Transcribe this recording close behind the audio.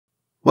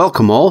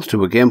Welcome all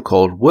to a game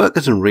called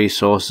Workers and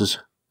Resources,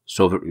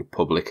 Soviet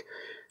Republic.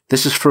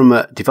 This is from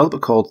a developer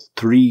called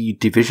 3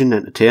 Division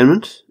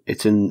Entertainment.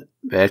 It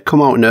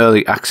come out in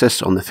early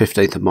access on the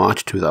 15th of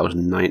March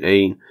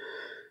 2019.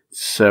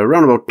 It's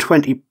around about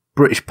 £20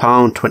 British,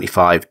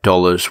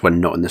 $25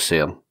 when not in the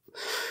sale.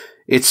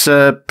 It's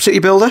a city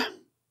builder,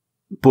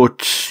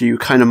 but you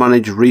kind of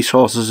manage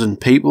resources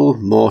and people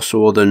more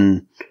so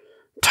than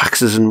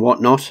taxes and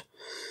whatnot.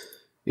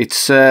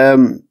 It's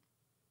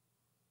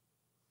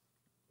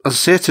as I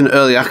say, it's in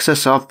early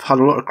access. I've had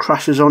a lot of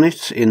crashes on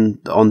it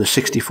on the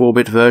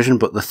 64-bit version,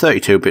 but the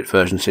 32-bit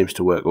version seems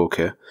to work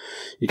okay.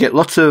 You get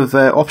lots of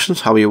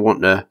options how you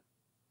want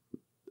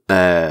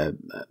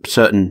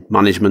certain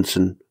managements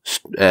and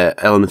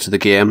elements of the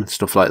game and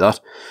stuff like that.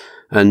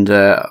 And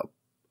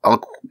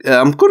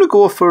I'm going to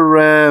go for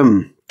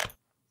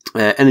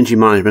energy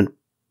management,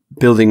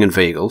 building and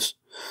vehicles,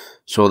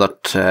 so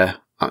that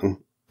I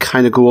can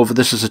kind of go over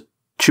this as a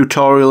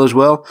tutorial as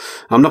well.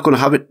 I'm not going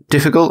to have it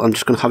difficult. I'm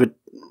just going to have it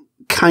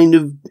kind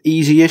of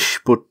easy-ish,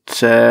 but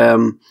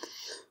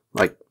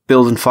like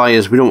building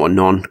fires, we don't want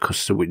none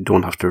because we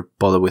don't have to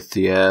bother with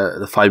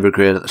the fire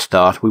brigade at the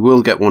start. We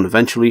will get one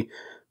eventually,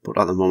 but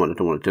at the moment I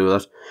don't want to do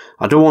that.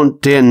 I don't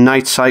want day and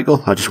night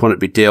cycle. I just want it to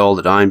be day all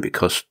the time,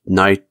 because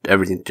night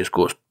everything just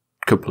goes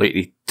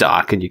completely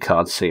dark and you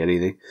can't see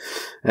anything.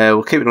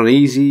 We'll keep it on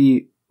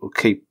easy. We'll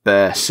keep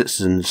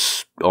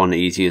citizens on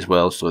easy as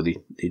well, so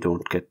they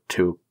don't get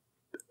too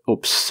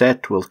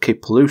upset. We'll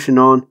keep pollution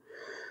on.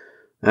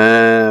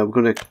 We're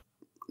going to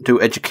do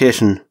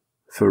education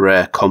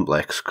for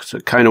complex, because I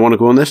kind of want to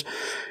go on this.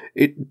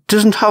 It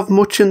doesn't have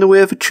much in the way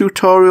of a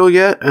tutorial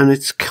yet, and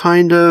it's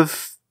kind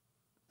of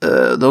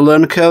the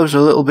learning curve's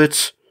a little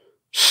bit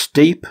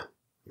steep,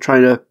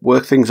 trying to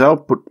work things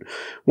out. But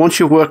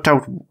once you've worked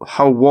out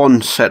how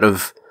one set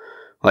of,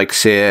 like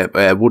say,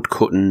 wood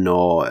cutting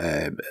or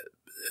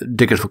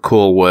digging for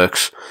coal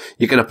works,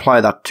 you can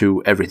apply that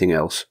to everything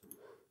else.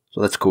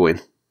 So let's go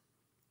in.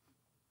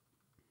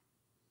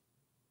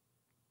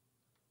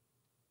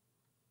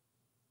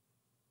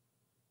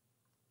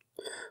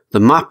 The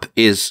map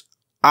is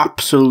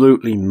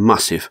absolutely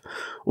massive.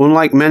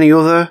 Unlike many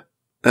other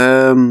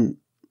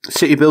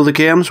city builder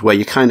games where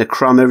you kind of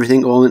cram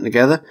everything all in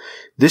together,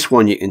 this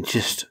one you can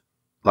just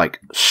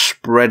like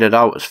spread it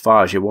out as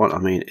far as you want. I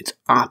mean, it's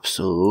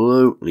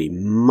absolutely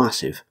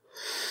massive.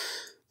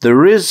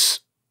 This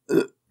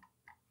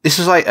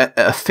is like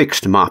a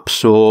fixed map,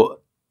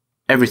 so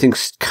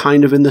everything's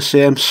kind of in the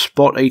same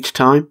spot each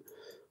time.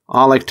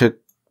 I like to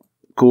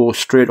go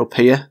straight up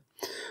here,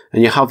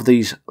 and you have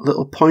these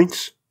little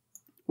points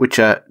which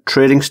are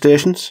trading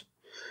stations,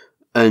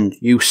 and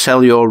you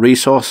sell your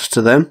resources to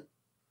them,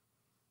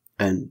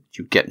 and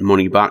you get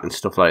money back and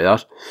stuff like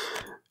that.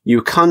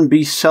 You can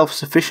be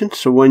self-sufficient,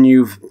 so when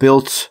you've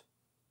built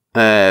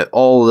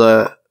all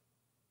the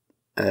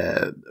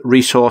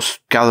resource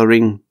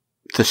gathering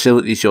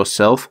facilities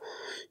yourself,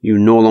 you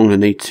no longer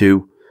need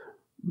to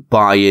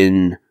buy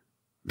in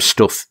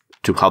stuff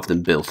to have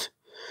them built.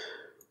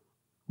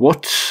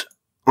 What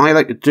I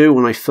like to do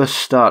when I first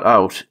start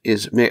out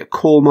is make a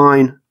coal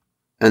mine,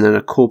 and then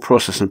a coal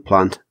processing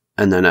plant,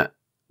 and then a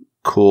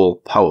coal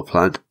power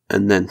plant,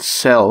 and then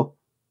sell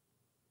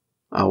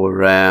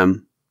our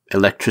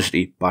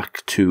electricity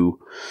back to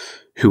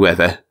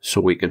whoever,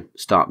 so we can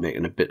start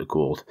making a bit of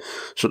gold.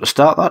 So to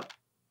start that,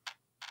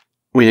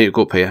 we need to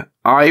go up here.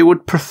 I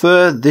would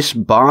prefer this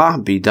bar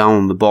be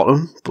down the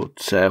bottom,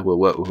 but we'll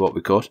work with what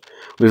we've got.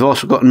 We've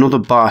also got another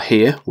bar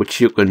here,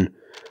 which you can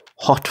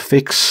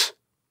hotfix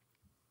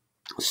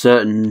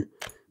certain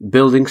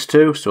buildings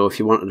too. So if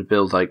you wanted to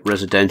build like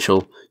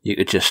residential, you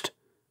could just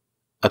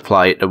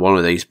apply it to one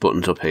of these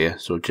buttons up here.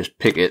 So just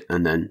pick it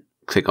and then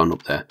click on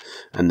up there,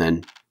 and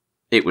then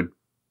it would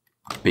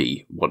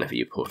be whatever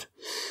you put.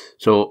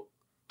 So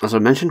as I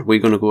mentioned, we're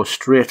going to go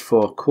straight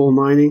for coal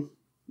mining.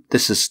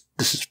 This is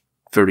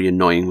very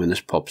annoying when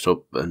this pops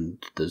up,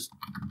 and there's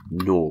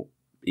no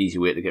easy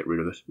way to get rid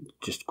of it. It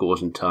just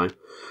goes in time.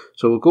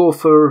 So we'll go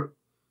for,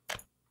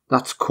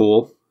 that's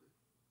coal.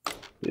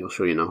 I'll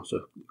show you now.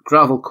 So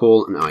gravel,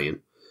 coal and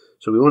iron.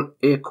 So we want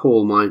a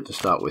coal mine to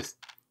start with.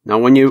 Now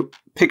when you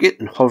pick it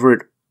and hover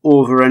it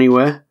over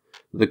anywhere,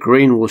 the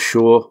green will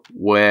show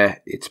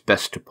where it's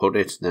best to put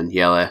it, then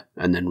yellow,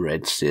 and then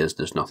red says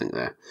there's nothing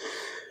there.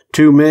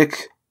 To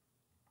make,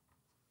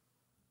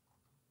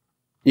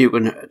 you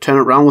can turn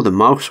it around with a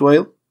mouse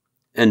wheel,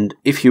 and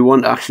if you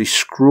want to actually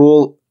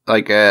scroll,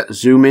 like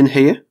zoom in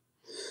here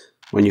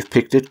when you've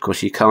picked it,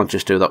 because you can't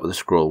just do that with a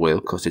scroll wheel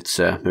because it's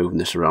moving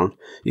this around.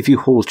 If you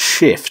hold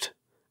shift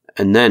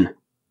and then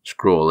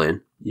scroll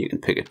in, you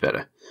can pick it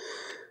better.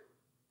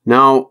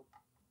 Now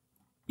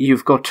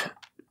you've got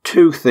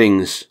two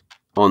things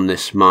on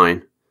this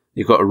mine.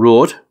 You've got a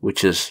road,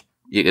 which is,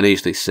 you can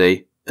easily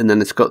see, and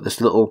then it's got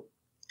this little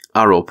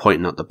arrow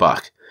pointing at the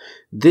back.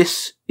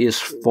 This is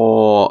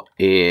for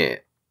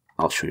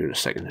I'll show you in a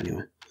second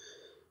anyway.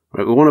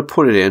 Right, we want to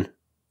put it in,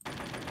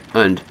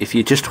 and if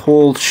you just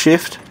hold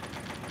shift,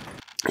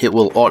 it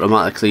will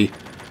automatically,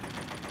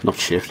 not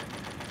shift,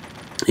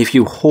 if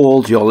you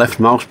hold your left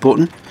mouse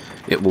button,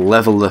 it will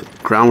level the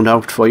ground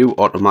out for you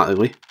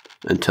automatically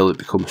until it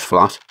becomes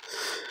flat.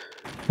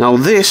 Now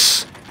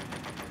this,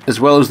 as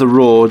well as the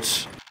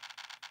roads,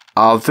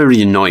 are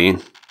very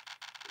annoying.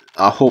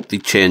 I hope they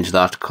change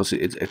that, because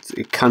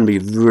it can be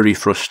very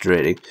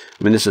frustrating.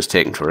 I mean, this is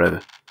taking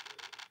forever.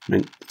 I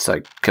mean, it's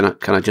like, can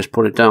I just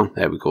put it down?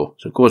 There we go.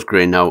 So it goes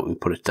green now,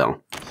 and put it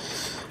down.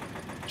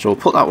 So we'll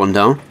put that one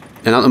down.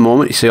 And at the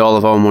moment, you see all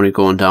of our money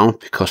going down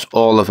because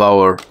all of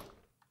our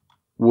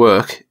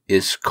work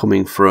is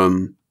coming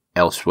from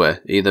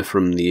elsewhere, either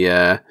from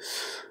the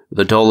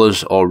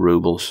dollars or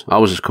rubles.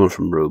 Ours is coming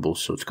from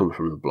rubles, so it's coming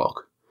from the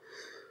block.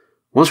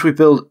 Once we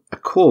build a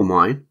coal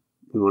mine,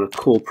 we want a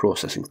coal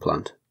processing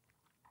plant.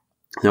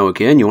 Now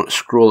again, you want to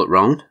scroll it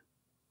round,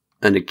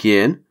 and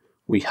again,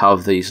 we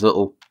have these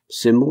little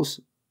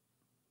symbols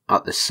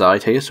at this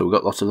side here, so we've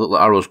got lots of little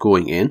arrows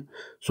going in,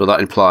 so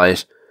that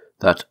implies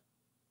that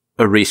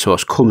a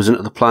resource comes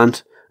into the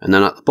plant, and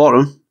then at the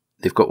bottom,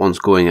 they've got ones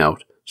going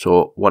out.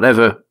 So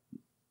whatever,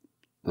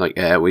 like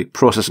we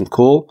processing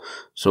coal,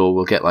 so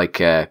we'll get like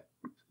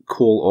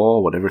coal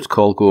ore, whatever it's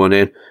called, going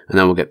in, and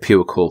then we'll get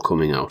pure coal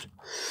coming out.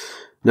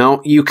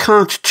 Now, you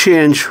can't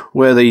change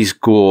where these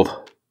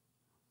go,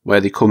 where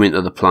they come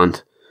into the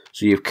plant.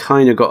 So you've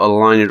kind of got to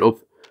line it up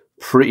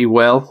pretty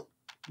well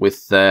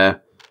with the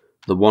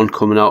one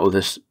coming out of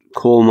this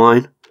coal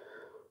mine.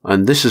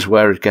 And this is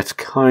where it gets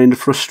kind of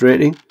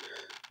frustrating.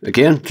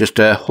 Again, just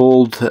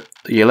hold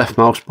your left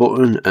mouse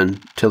button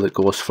until it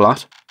goes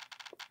flat.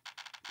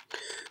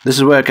 This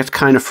is where it gets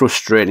kind of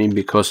frustrating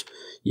because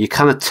you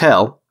cannot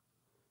tell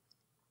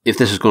if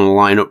this is going to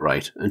line up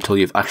right until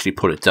you've actually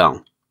put it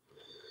down.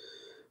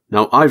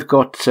 Now, I've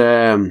got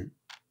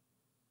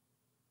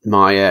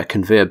my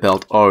conveyor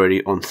belt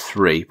already on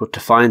 3, but to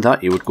find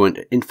that, you would go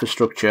into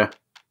Infrastructure,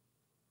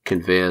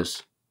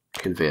 Conveyors,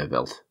 Conveyor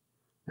Belt.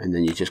 And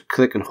then you just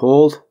click and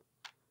hold,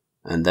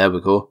 and there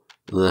we go.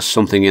 There's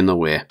something in the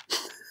way.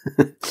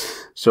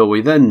 So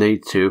we then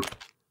need to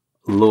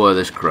lower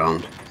this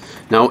ground.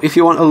 Now, if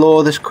you want to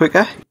lower this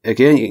quicker,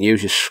 again, you can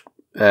use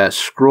your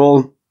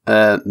scroll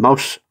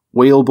mouse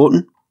wheel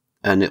button,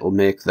 and it'll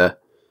make the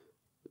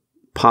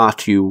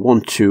part you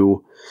want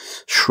to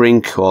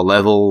shrink or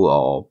level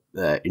or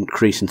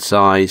increase in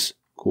size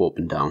go up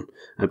and down.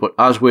 But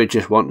as we're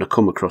just wanting to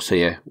come across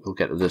here, we'll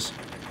get it as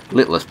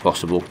little as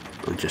possible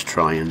and just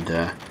try and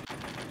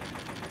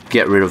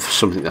get rid of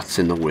something that's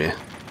in the way.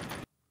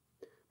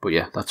 But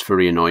yeah, that's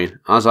very annoying.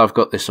 As I've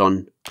got this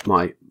on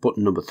my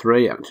button number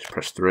 3, I can just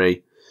press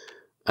 3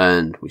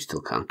 and we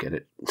still can't get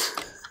it.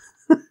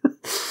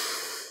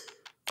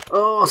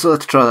 Oh, so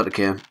let's try that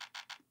again.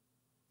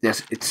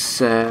 Yes, it's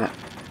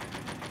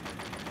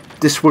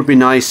this would be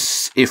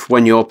nice if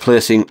when you're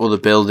placing other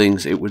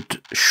buildings it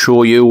would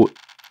show you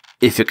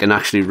if it can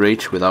actually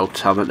reach without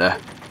having to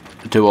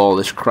do all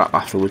this crap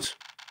afterwards.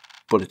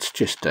 But it's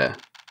just a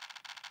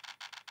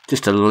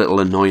little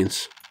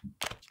annoyance.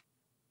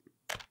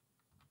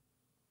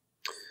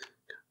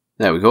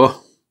 There we go.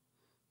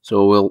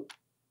 So we'll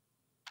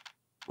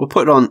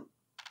put it on,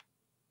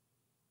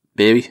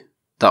 baby,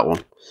 that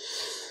one.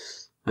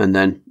 And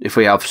then if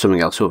we have something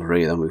else over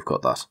here, then we've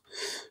got that.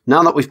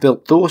 Now that we've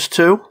built those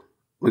two,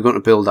 we're going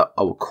to build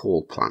our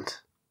coal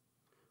plant.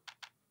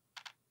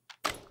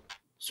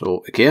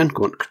 So again,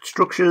 go into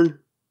construction,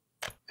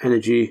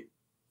 energy,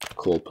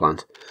 coal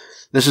plant.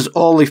 This is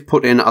all they've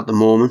put in at the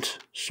moment,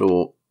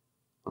 so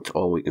that's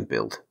all we can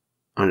build.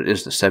 And it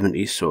is the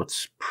 70s, so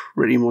it's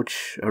pretty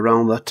much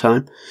around that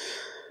time.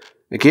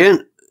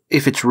 Again,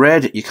 if it's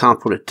red, you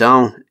can't put it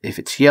down. If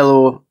it's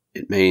yellow,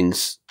 it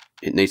means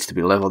it needs to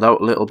be leveled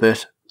out a little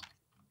bit.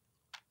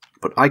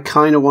 But I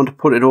kind of want to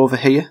put it over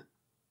here.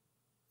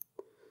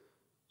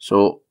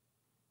 So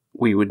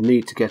we would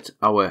need to get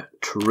our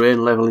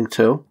terrain leveling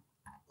tool.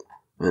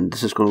 And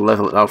this is going to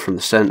level it out from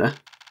the center.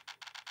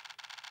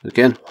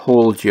 Again,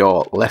 hold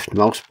your left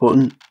mouse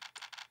button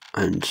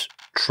and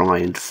try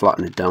and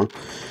flatten it down.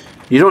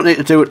 You don't need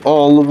to do it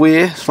all the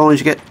way, as long as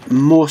you get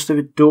most of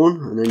it done,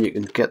 and then you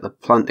can get the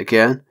plant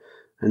again.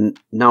 And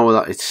now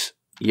that it's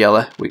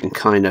yellow, we can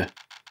kind of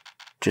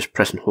just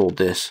press and hold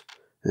this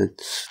and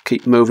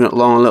keep moving it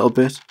along a little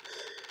bit.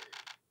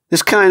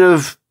 This kind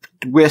of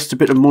wastes a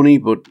bit of money,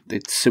 but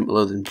it's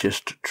simpler than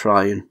just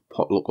try and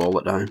potluck all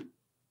the time.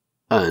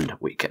 And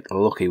we get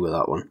lucky with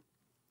that one.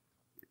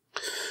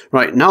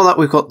 Right, now that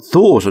we've got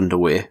those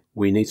underway,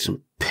 we need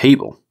some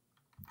people.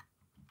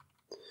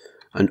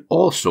 And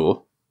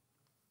also,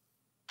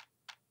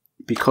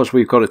 because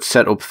we've got it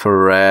set up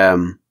for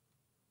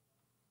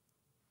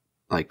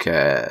like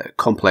a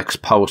complex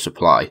power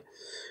supply,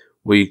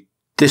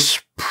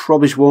 this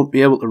probably won't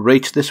be able to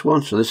reach this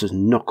one, so this is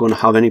not going to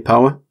have any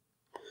power.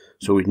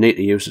 So we'd need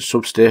to use the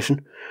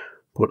substation.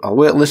 But I'll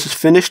wait till this is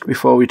finished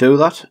before we do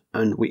that,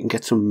 and we can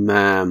get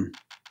some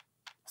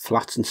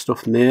flats and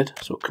stuff made.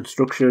 So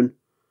construction,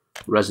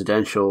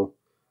 residential,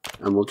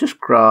 and we'll just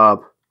grab,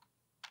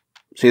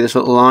 see this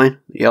little line,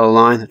 the yellow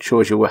line that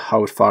shows you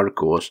how far it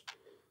goes.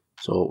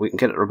 So we can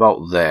get it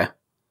about there.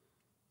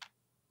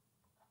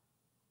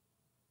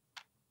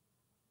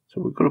 So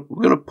we're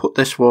gonna put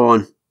this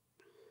one.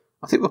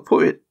 I think we'll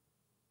put it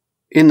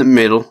in the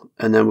middle,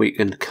 and then we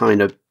can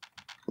kind of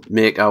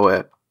make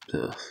our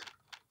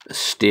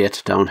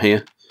estate down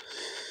here,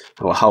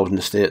 our housing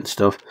estate and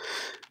stuff.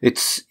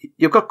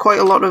 You've got quite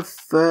a lot of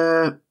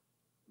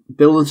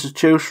buildings to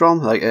choose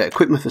from, like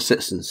equipment for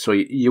citizens. So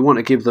you want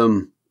to give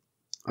them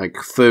like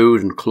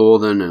food and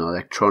clothing and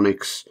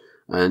electronics,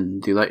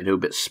 and you like to do a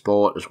bit of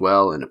sport as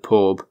well, and a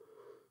pub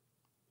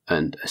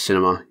and a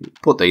cinema. You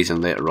put these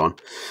in later on.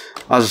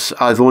 As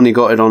I've only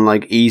got it on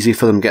like easy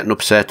for them getting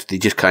upset, they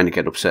just kind of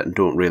get upset and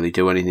don't really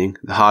do anything.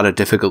 The harder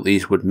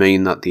difficulties would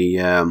mean that they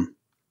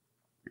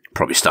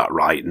probably start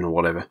rioting or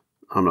whatever.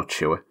 I'm not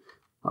sure.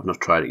 I've not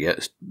tried it yet.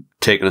 It's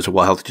taken us a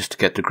while just to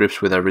get to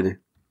grips with everything.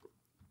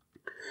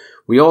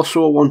 We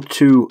also want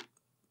to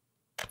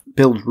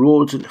build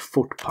roads and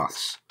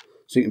footpaths.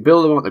 So you can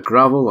build them out of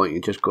gravel, or you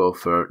can just go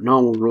for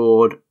normal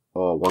road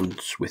or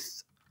ones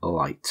with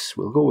lights.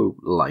 We'll go with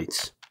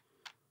lights.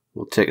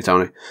 We'll take it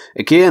down.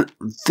 Again,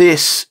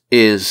 this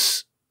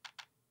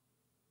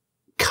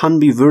can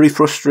be very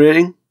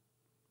frustrating,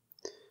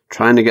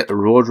 trying to get the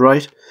road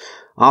right.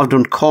 I've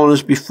done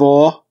corners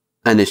before,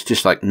 and it's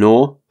just like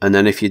no. And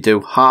then if you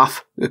do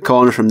half a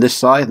corner from this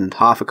side and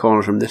half a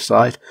corner from this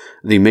side,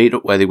 they meet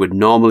up where they would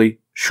normally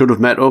should have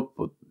met up,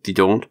 but they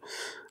don't.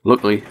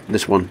 Luckily,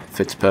 this one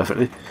fits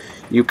perfectly.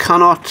 You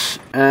cannot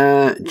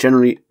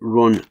generally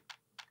run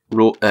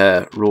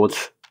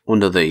roads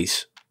under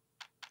these.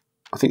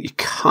 I think you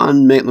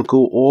can make them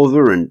go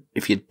over, and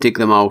if you dig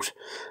them out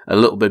a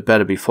little bit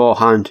better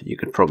beforehand, you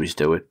could probably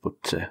do it,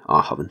 but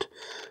I haven't.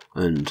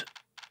 And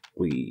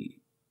we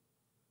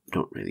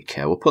don't really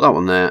care. We'll put that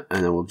one there,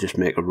 and then we'll just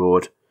make a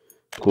road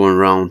going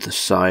around the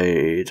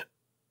side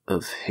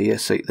of here.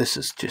 See, this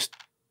is just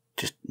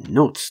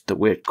nuts the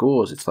way it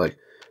goes. It's like,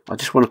 I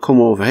just want to come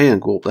over here and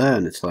go up there,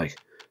 and it's like,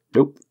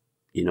 nope,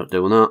 you're not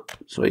doing that.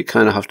 So you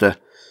kind of have to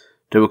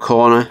do a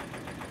corner,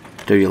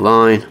 do your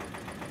line,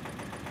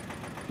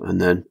 and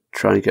then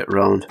try and get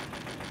around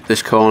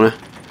this corner.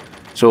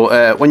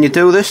 So when you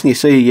do this and you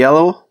see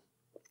yellow,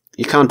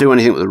 you can't do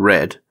anything with the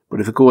red, but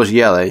if it goes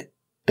yellow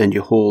and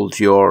you hold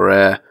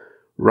your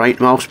right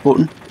mouse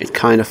button, it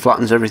kind of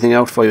flattens everything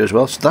out for you as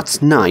well. So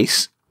that's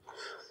nice,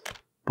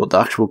 but the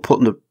actual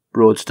putting the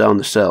roads down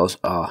the cells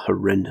are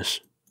horrendous.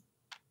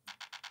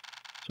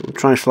 So we'll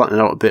try and flatten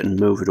it out a bit and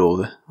move it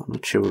over. I'm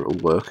not sure it'll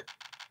work.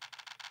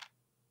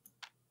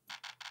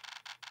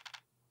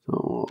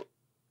 So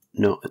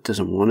no, it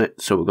doesn't want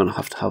it, so we're going to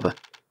have a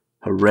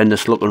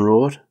horrendous looking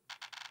road.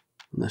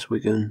 Unless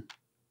we can...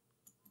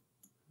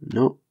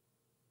 No.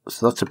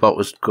 So that's about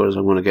as good as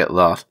I'm going to get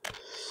that.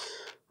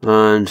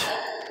 And...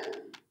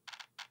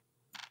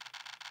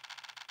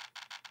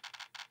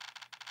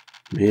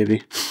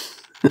 maybe.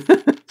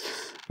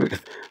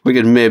 we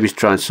could maybe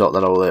try and sort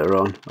that out later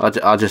on.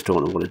 I just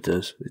don't know what it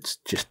does. It's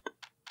just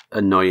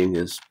annoying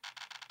as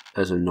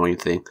an annoying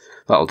thing.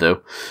 That'll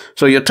do.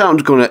 So your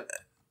town's going to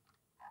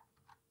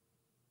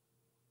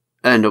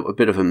end up a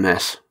bit of a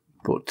mess,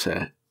 but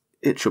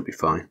it should be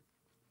fine.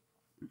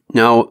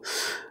 Now,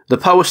 the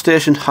power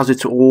station has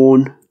its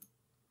own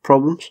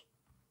problems.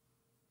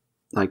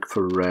 Like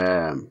for,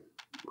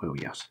 well,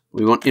 yes,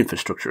 we want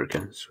infrastructure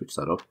again, switch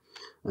that off.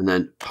 And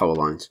then power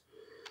lines,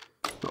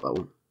 not that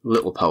one,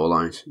 little power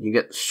lines. You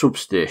get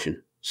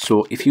substation.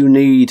 So if you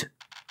need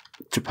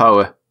to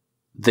power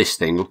this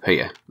thing up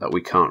here that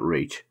we can't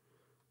reach,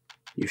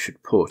 you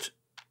should put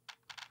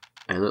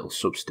a little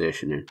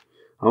substation in.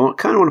 I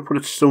kind of want to put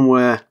it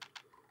somewhere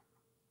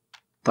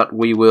that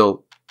we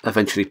will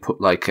eventually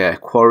put like a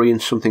quarry and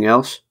something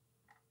else.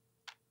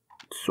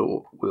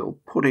 So we'll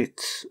put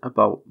it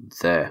about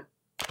there.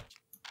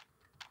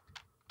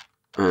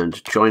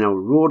 And join our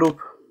road up.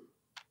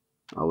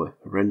 Our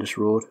horrendous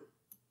road.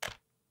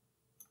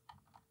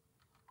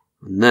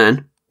 And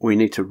then we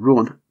need to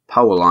run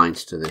power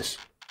lines to this.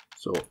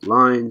 So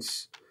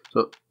lines.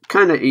 So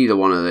kind of either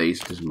one of these,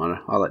 doesn't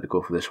matter. I like to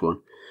go for this one.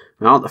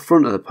 Now at the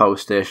front of the power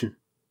station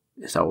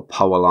is our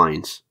power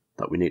lines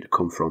that we need to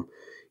come from.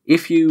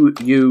 If you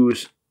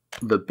use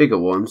the bigger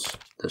ones,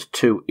 there's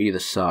two either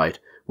side.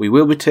 We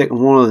will be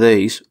taking one of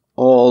these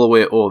all the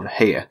way over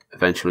here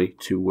eventually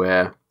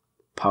to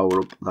power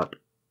up that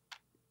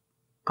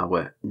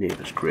our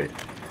neighbour's grid.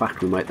 In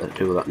fact, we might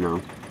do that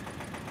now.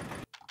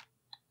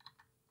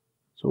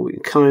 So we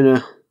can kind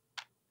of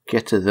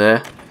get to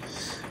there.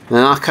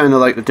 Then I kind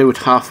of like to do it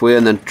halfway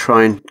and then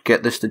try and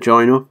get this to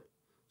join up.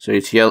 So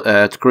it's yellow,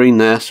 it's green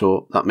there,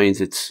 so that means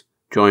it's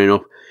joining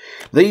up.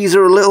 These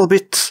are a little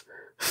bit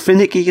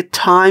finicky at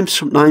times.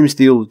 Sometimes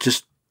they'll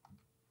just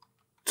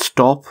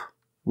stop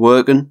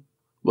working.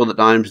 Other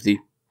times they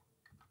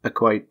are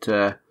quite,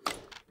 they'll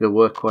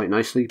work quite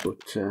nicely,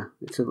 but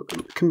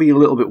it can be a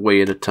little bit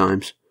weird at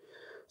times.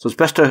 So it's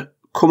best to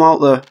come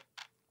out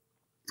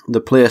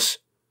the place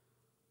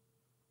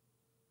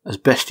as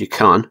best you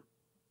can,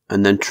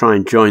 and then try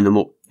and join them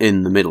up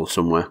in the middle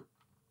somewhere.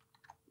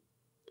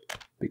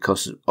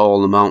 Because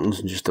all the mountains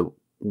and just the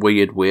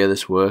weird way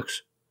this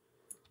works.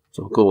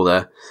 So I'll go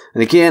there.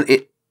 And again,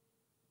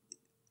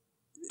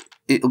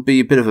 it'll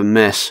be a bit of a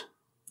mess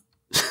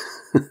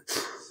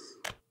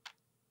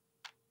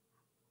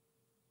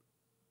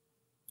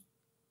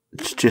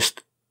It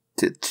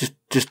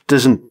just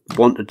doesn't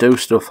want to do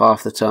stuff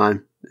half the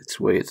time. It's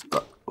weird.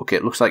 Okay,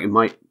 it looks like it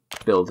might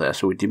build there,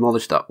 so we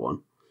demolish that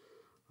one,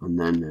 and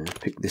then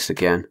pick this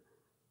again,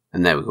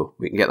 and there we go.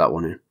 We can get that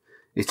one in.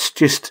 It's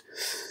just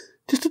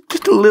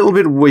a little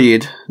bit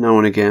weird now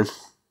and again.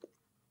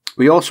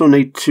 We also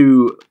need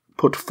to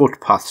put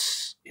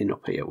footpaths in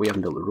up here. We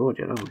haven't built the road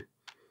yet, have we?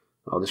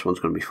 Oh, this one's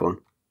going to be fun.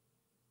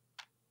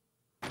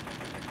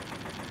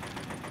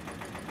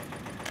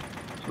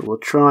 So we'll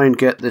try and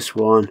get this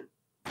one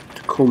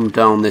to come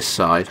down this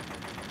side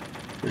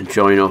and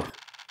join up,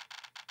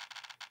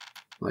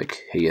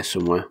 like here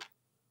somewhere.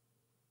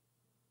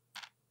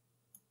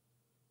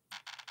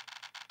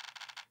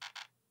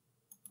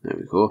 There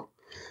we go.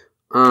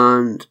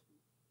 And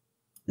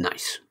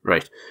nice.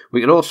 Right.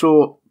 We could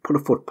also put a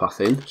footpath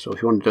in. So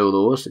if you want to do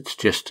those, it's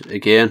just,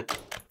 again,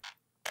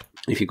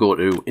 if you go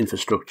to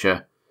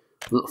infrastructure,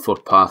 little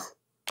footpath,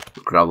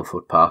 a gravel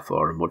footpath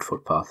or a mud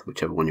footpath,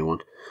 whichever one you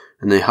want.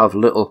 And they have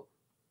little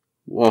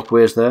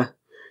walkways there.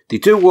 They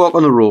do walk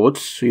on the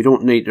roads, so you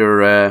don't need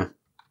to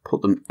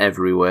put them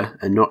everywhere.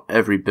 And not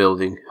every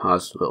building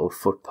has little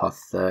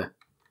footpath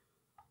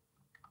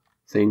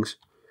things.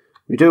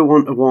 We do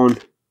want one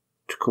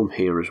to come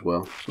here as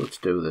well. So let's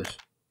do this.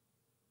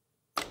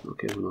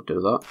 Okay, we'll not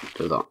do that. Let's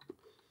do that.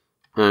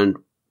 And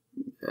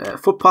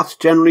footpaths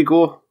generally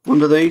go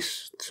under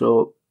these,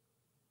 so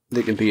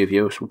they can be of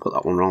use. We'll put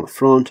that one around the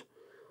front.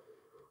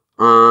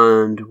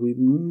 And we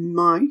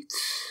might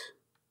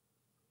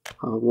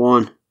have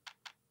one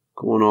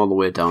going all the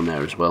way down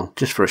there as well,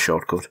 just for a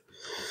shortcut.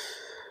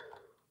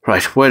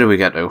 Right, where do we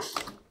get to?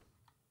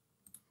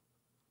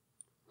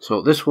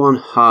 So this one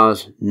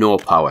has no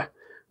power.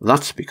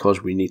 That's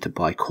because we need to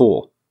buy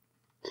coal.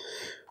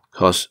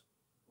 Because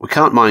we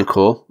can't mine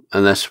coal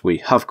unless we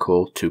have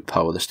coal to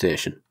power the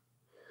station.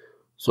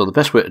 So the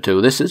best way to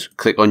do this is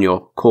click on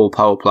your coal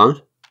power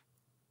plant,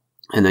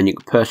 and then you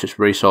can purchase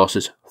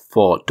resources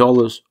for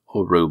dollars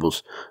or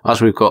rubles.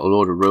 As we've got a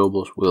load of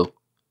rubles, we'll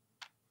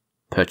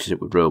purchase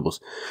it with rubles.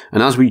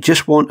 And as we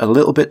just want a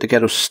little bit to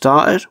get us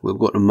started, we'll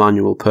go to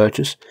manual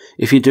purchase.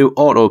 If you do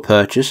auto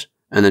purchase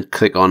and then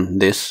click on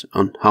this,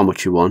 on how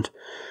much you want,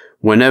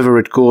 whenever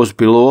it goes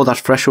below that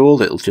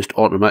threshold, it'll just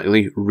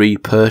automatically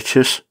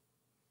repurchase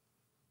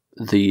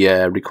the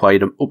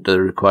required, up to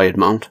the required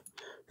amount.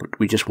 But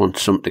we just want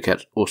something to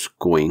get us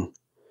going.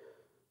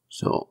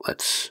 So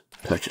let's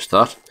purchase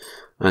that.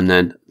 And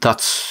then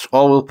that's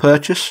all we'll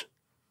purchase.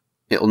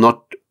 It'll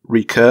not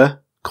recur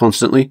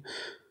constantly.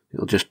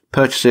 It'll just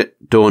purchase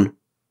it, done.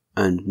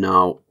 And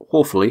now,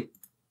 hopefully,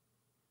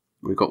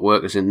 we've got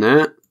workers in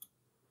there.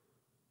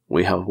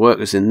 We have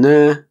workers in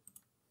there.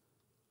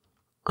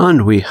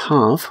 And we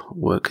have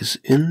workers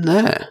in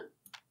there.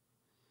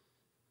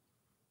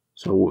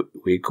 So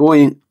we're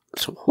going,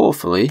 so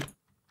hopefully,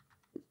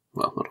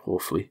 well, not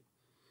hopefully.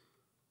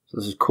 So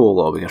this is coal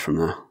ore we get from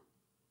there.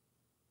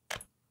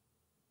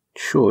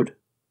 Should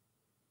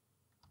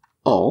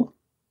all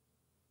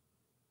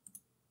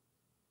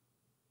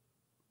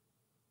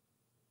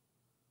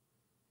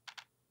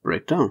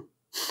break down.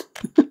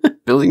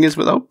 Building is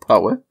without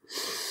power.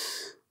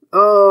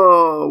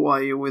 Oh, why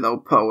are you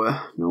without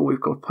power? No,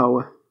 we've got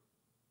power.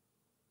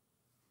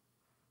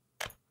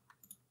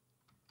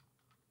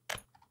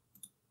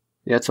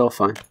 Yeah, it's all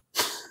fine.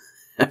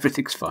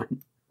 Everything's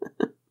fine.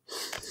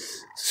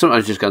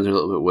 Sometimes it just gets a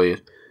little bit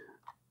weird.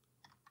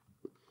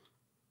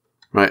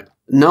 Right,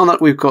 now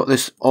that we've got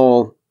this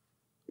all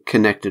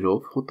connected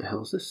up, what the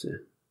hell is this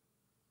here?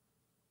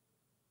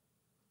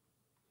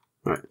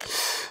 Right,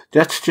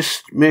 let's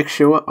just make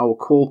sure our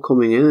coal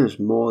coming in is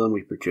more than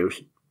we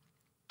produce.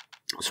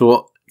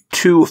 So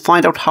to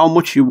find out how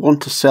much you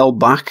want to sell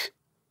back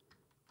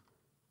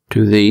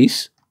to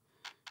these,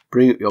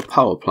 bring up your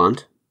power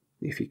plant.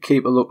 If you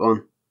keep a look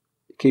on,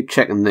 keep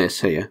checking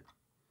this here,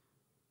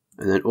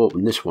 and then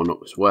open this one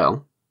up as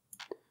well.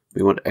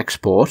 We want to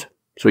export.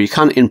 So you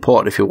can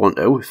import if you want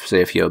to,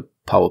 say if your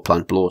power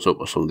plant blows up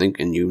or something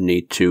and you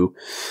need to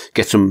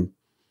get some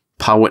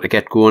power to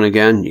get going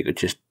again, you could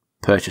just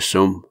purchase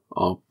some,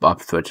 or I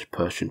prefer just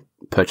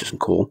purchasing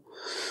coal.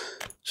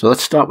 So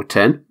let's start with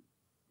 10.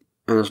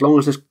 And as long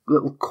as this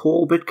little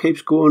coal bit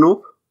keeps going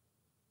up,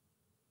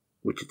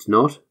 which it's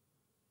not,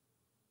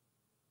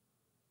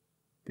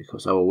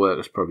 because our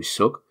workers probably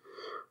suck,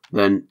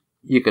 then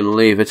you can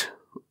leave it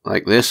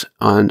like this.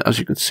 And as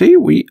you can see,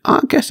 we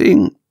are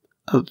getting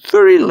a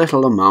very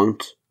little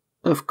amount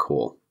of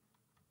coal.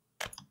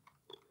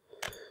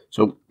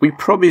 So we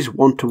probably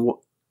want to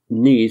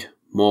need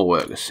more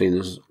workers, seeing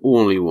there's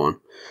only one.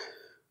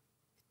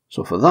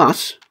 So for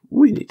that,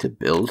 we need to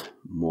build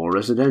more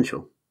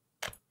residential.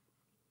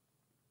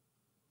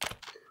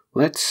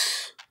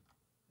 Let's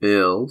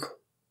build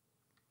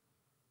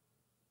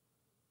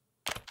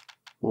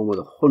one with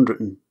 100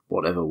 and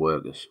whatever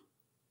workers.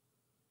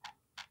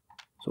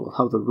 So we'll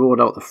have the road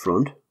out the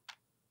front.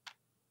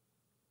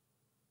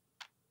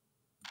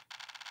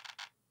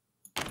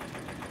 And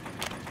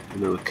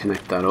then we'll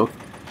connect that up.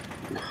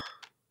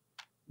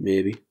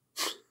 maybe.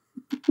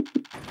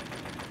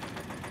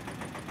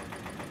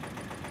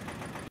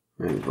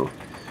 There we go.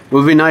 It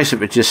would be nice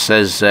if it just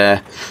says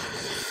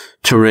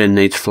terrain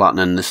needs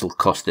flattening, this will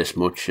cost this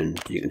much,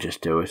 and you can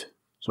just do it.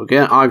 So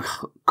again, I've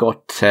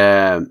got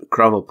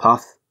gravel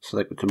path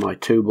selected to my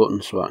 2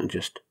 buttons, so I can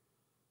just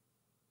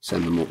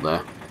send them up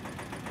there.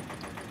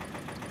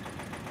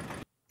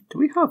 Do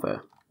we have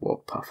a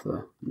walk path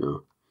there?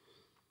 No.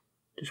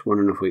 Just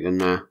wondering if we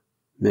can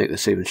make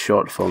this even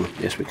shorter for them.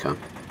 Yes, we can.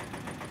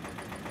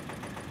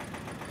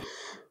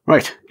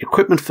 Right,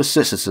 equipment for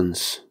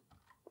citizens,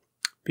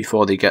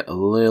 before they get a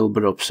little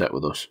bit upset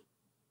with us.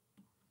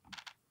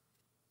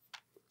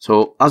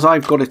 So, as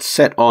I've got it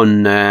set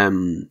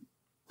on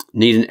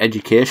needing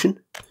education,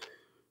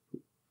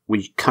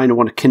 we kind of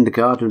want a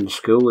kindergarten and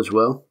school as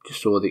well,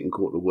 just so they can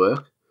go to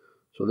work.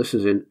 So this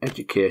is in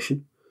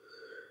education.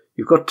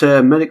 You've got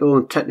medical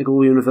and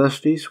technical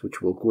universities,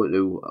 which we'll go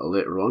into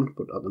later on,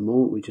 but at the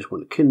moment we just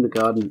want a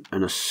kindergarten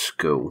and a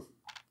school.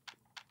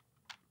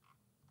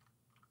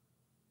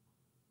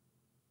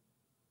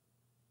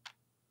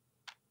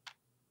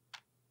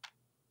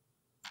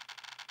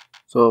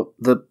 So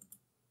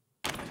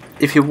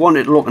if you want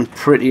it looking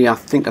pretty, I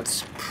think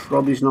that's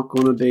probably not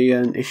going to be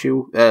an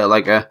issue.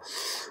 Like a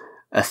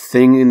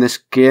thing in this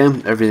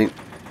game. Everything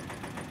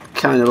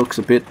kind of looks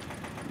a bit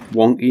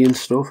wonky and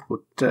stuff,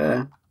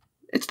 but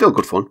it's still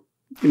good fun.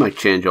 You might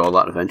change all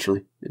that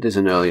eventually. It is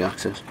an early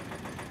access.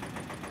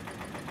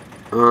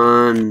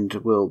 And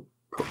we'll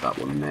put that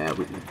one there.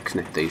 We can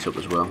connect these up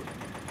as well.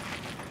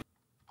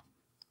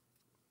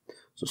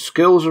 So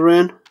skills are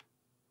in.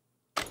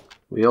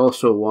 We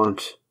also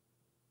want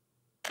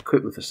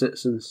equipment for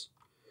citizens.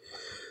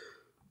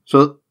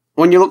 So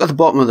when you look at the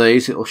bottom of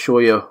these, it'll show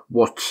you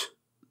what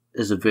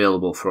is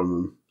available from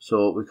them.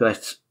 So we've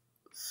got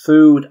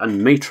food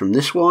and meat from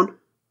this one,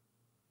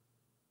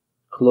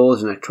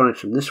 clothes and electronics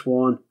from this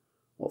one,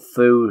 or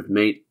food,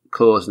 meat,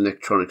 clothes and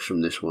electronics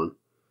from this one.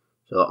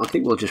 So I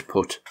think we'll just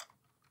put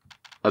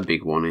a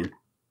big one in,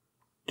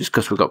 just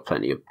because we've got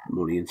plenty of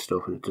money and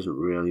stuff and it doesn't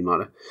really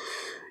matter.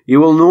 You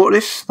will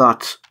notice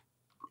that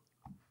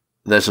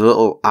there's a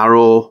little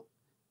arrow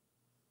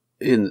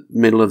in the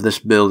middle of this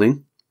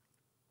building.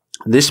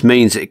 This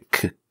means it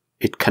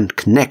can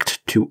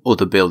connect to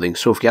other buildings.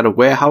 So if you had a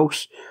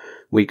warehouse,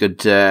 we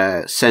could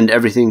send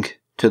everything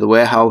to the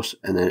warehouse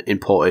and then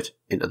import it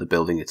into the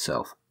building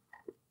itself.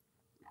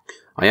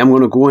 I am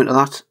going to go into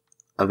that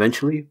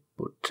eventually,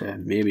 but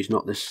maybe it's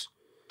not this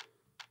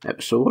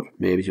episode.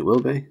 Maybe it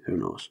will be. Who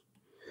knows?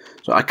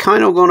 So I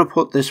kind of going to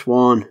put this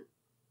one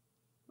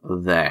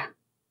there.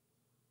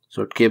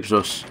 So it gives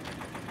us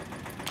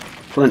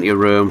plenty of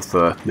room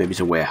for maybe it's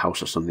a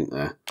warehouse or something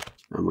there,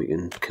 and we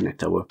can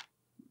connect our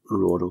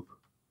road up.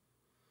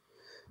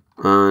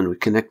 And we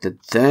connected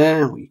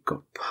there. We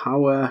got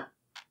power.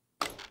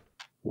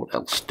 What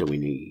else do we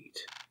need?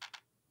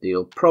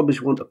 They'll probably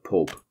want a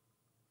pub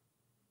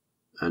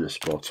and a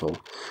sports hall.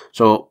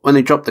 So when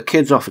they drop the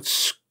kids off at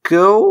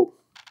school,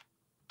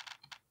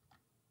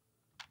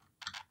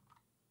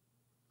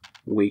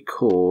 we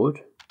could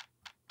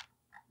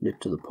nip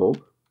to the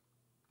pub.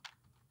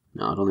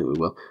 No, I don't think we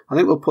will. I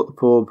think we'll put the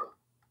pub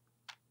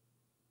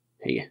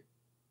here,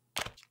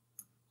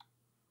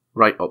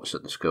 right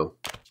opposite the school,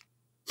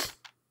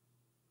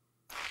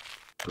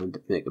 and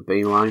make a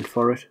beeline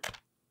for it.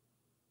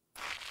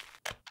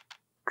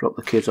 Drop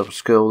the kids off at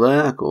school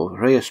there, go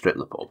over here, straight in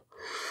the pub.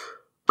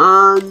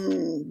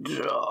 And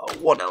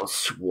what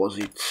else was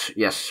it?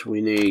 Yes,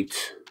 we need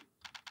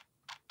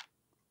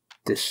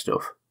this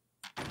stuff.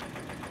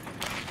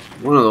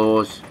 One of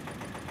those,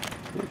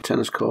 a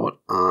tennis court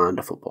and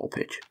a football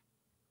pitch.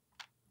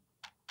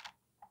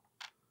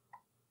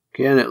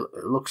 Again, it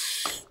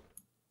looks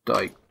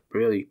like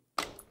really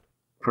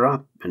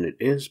crap, and it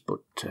is,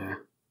 but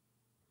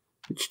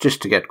it's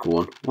just to get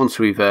going. Once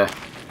we've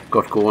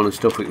got going and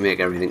stuff, we can make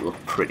everything look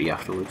pretty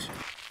afterwards.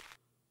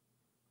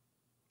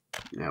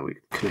 Now we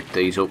connect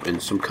these up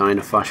in some kind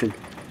of fashion,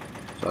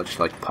 so I just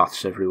like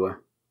paths everywhere.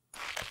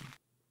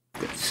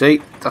 But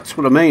see, that's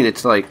what I mean.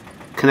 It's like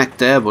connect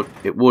there, but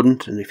it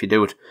wouldn't, and if you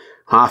do it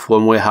half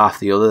one way,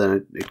 half the other,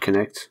 then it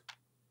connects.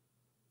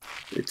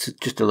 It's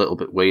just a little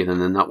bit weird, and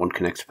then that one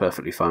connects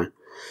perfectly fine.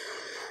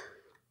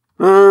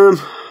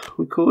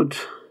 We could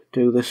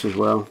do this as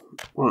well.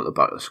 One at the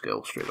back of the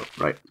skill, straight up.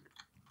 Right.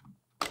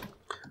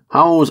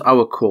 How's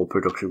our coal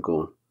production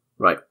going?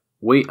 Right,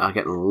 we are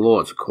getting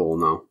loads of coal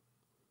now,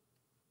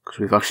 because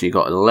we've actually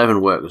got 11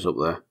 workers up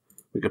there.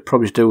 We could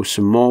probably do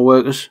some more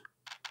workers,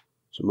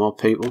 some more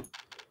people.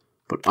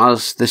 But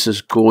as this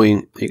is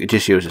going, you could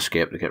just use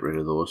escape to get rid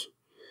of those.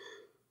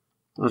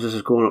 As this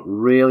is going up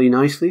really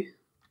nicely,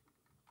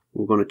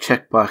 we're going to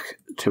check back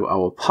to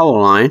our power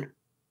line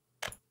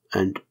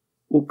and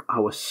up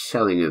our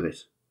selling of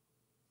it.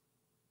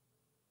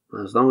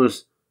 As long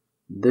as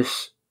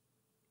this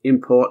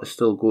import is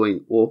still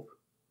going up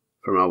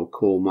from our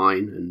coal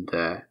mine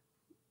and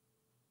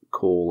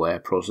coal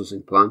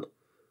processing plant,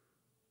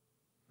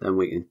 then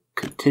we can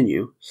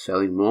continue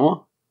selling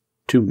more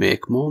to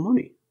make more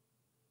money.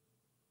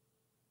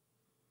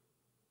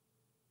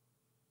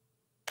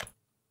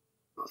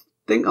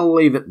 think I'll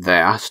leave it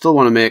there. I still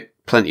want to make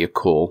plenty of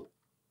coal,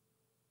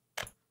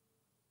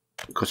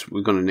 because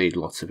we're going to need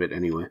lots of it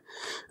anyway.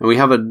 And we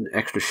have an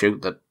extra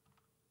chute that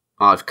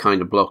I've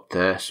kind of blocked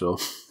there, so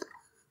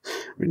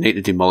we need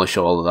to demolish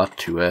all of that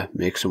to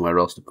make somewhere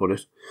else to put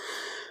it.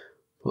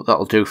 But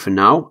that'll do for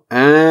now.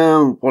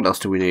 What else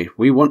do we need?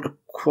 We want a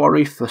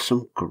quarry for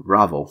some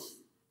gravel.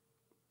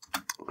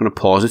 I'm going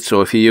to pause it,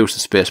 so if you use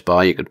the space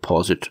bar you can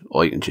pause it,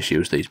 or you can just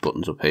use these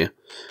buttons up here.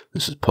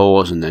 This is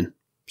pause and then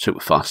super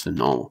fast and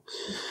normal.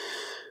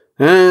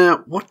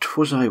 What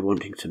was I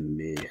wanting to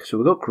make? So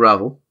we've got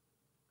gravel,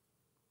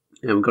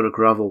 and we've got a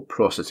gravel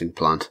processing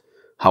plant.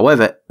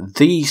 However,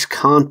 these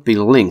can't be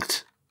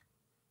linked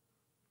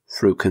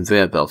through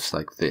conveyor belts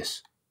like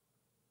this.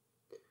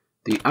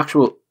 The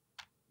actual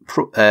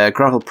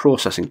gravel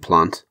processing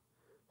plant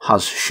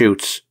has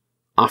chutes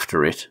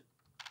after it,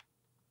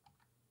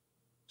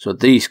 so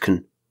these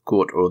can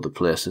go to other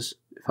places.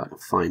 If I can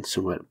find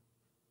somewhere to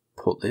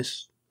put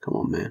this. Come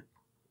on, man.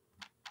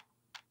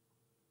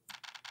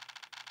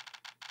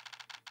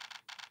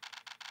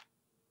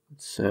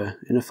 It's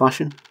in a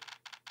fashion.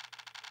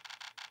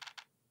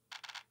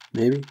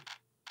 Maybe.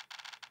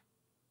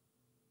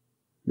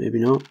 Maybe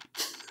not.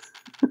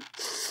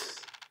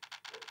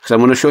 Because I'm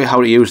going to show you how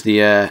to use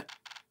the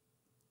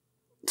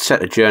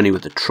set a journey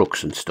with the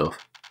trucks and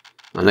stuff.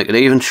 And I can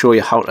even show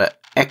you how to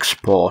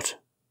export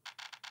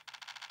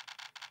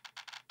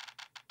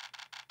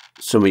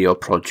some of your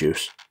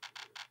produce.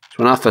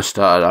 So when I first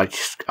started,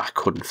 I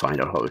couldn't find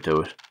out how to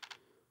do it.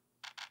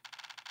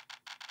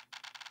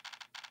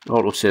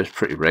 Autosave's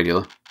pretty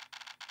regular.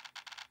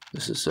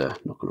 This is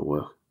not going to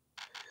work.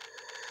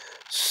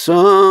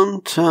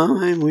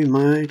 Sometime we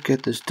might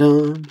get this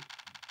done.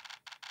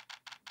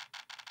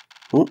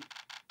 Oh,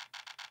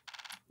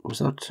 was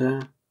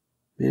that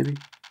maybe?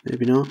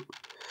 Maybe not.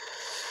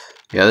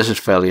 Yeah, this is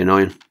fairly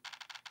annoying.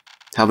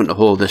 Having to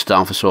hold this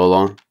down for so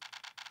long.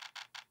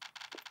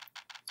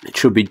 It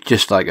should be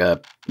just like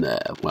a,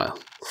 well, I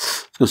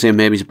was going to say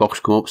maybe a box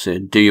come up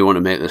saying, do you want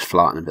to make this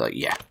flat? And I'd be like,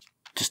 yeah,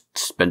 just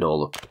spend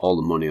all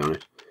the money on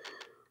it.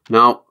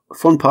 Now,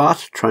 fun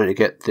part, trying to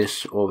get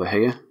this over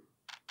here.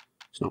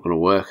 It's not going to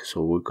work,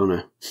 so we're going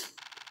to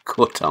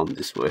go down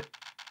this way.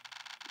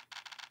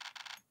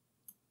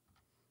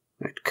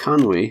 Right,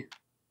 can we?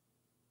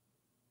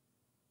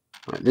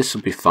 Right, this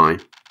will be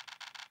fine.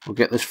 We'll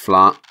get this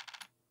flat,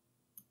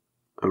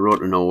 a road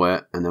to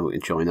nowhere, and then we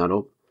can join that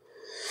up.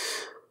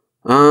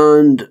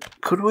 And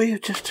could we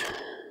have just...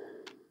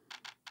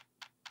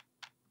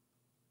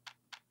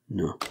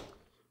 No,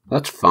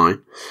 that's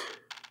fine.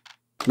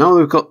 Now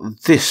we've got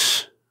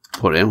this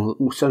put in,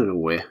 we'll send it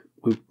away.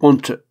 We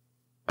want a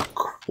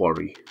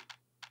quarry,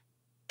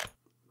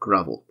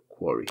 gravel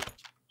quarry.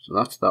 So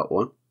that's that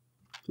one.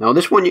 Now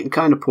this one you can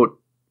kind of put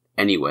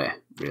anywhere,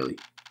 really,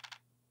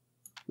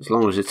 as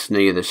long as it's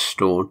near this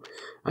stone.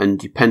 And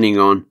depending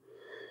on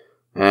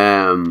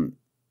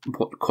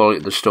what the quality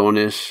of the stone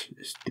is,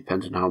 it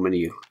depends on how many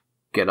you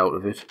get out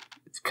of it.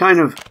 It's kind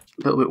of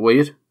a little bit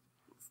weird.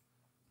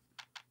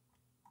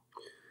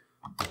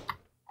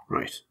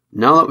 Right,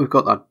 now that we've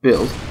got that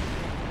built,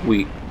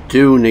 we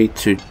do need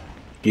to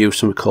use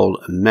something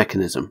called a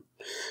mechanism.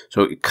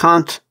 So you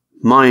can't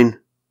mine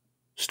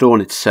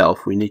stone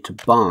itself, we need to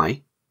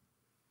buy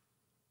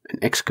an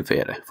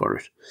excavator for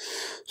it.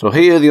 So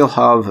here you'll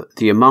have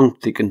the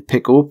amount they can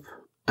pick up,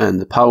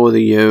 and the power they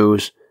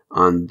use,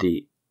 and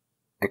the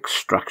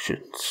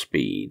extraction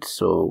speed.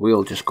 So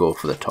we'll just go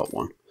for the top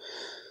one.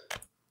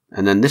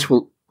 And then this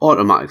will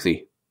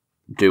automatically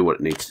do what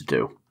it needs to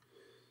do.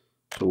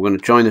 So we're going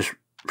to join this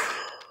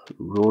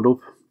road up,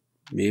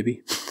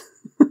 maybe.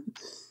 I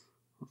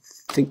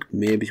think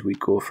maybe we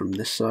go from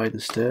this side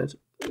instead.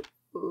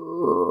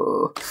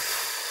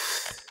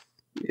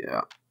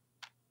 Yeah.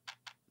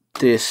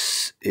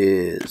 This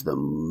is the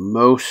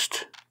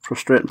most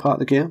frustrating part of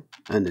the game,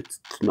 and it's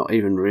not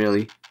even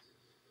really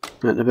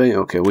meant to be.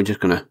 Okay, we're just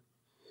gonna...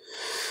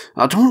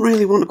 I don't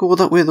really want to go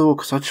that way though,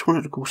 because I just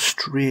wanted to go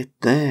straight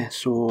there.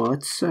 So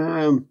let's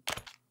try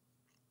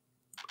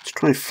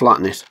and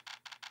flatten it.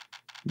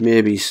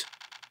 Maybe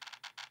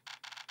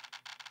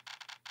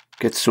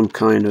get some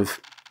kind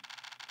of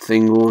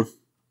thing going.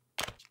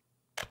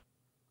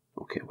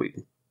 Okay, we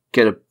can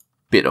get a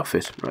bit off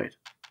it, right?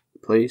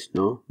 Please,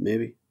 no,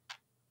 maybe.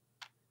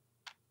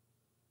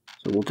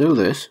 So we'll do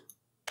this,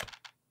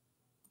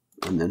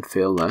 and then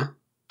fill there,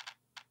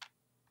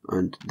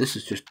 and this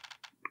is just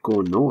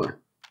going nowhere.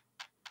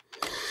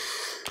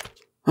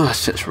 Oh, let's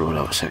set this road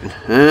out a second.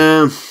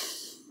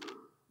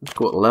 Let's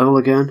go to level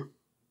again.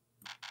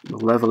 We'll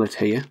level it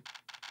here.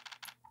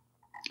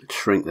 Let's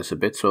shrink this a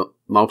bit. So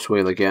mouse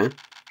wheel again,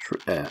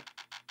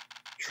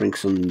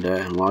 shrinks and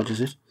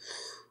enlarges it.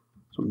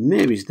 So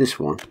maybe it's this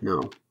one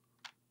now.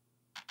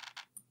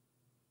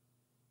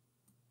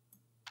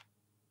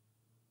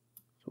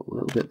 So a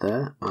little bit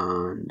there,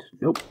 and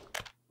nope.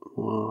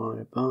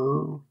 What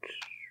about?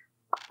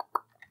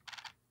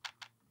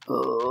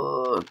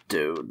 Oh,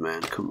 dude,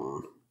 man, come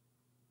on.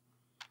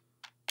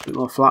 A bit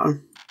more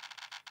flatten.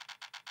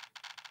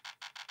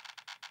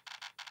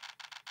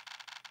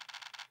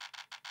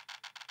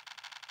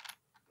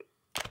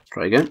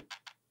 Try again.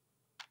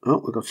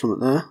 Oh, we got something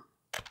there.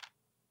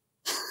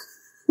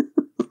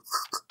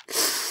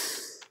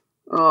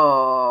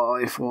 Oh,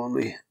 if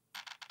only.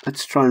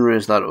 Let's try and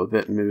raise that up a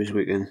bit, and maybe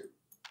we can.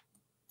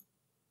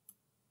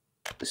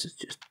 This is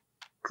just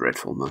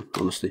dreadful, man.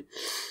 Honestly,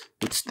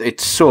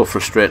 it's so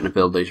frustrating to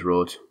build these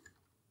roads.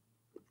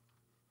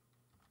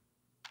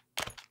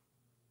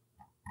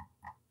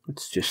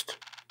 Let's just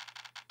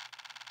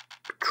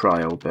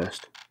try our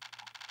best.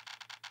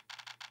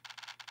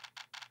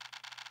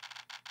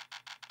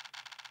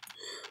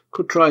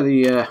 Could try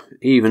the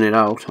even it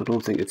out. I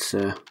don't think it's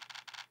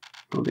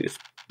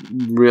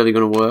really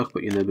going to work,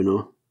 but you never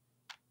know.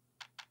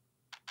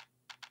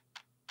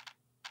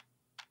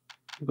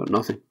 I've got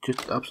nothing,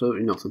 just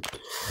absolutely nothing.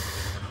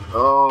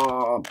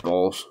 Oh,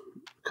 balls.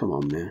 Come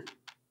on, man.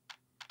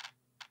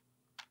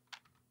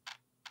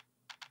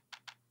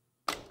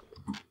 Let's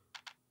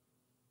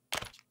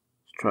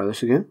try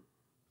this again.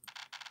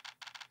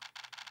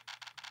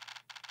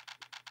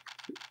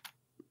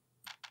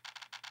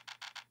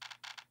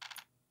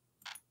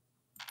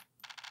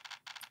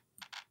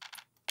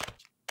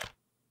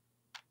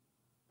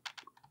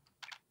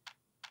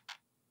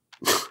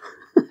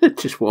 It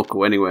just won't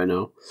go anywhere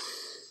now.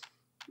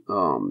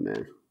 Oh,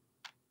 man.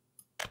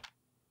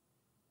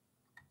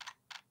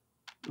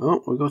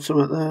 Oh, we got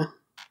something there.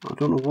 I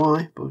don't know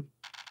why, but...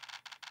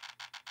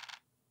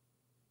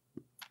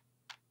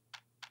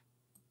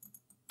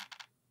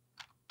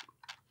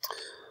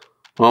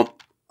 Well,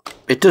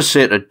 it does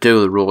say to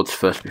do the roads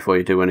first before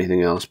you do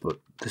anything else,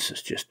 but this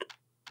is just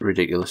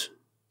ridiculous.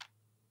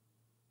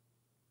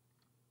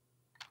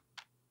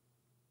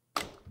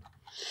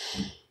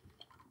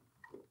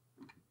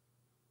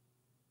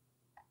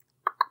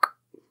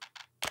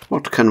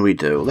 What can we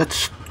do?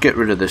 Let's get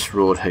rid of this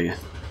road here.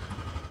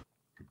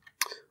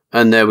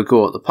 And there we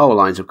go, the power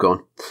lines have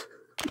gone.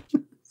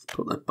 Let's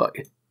put that back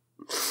in.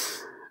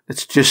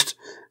 It's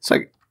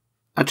like,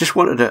 I just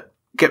wanted to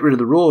get rid of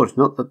the road,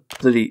 not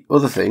the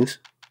other things.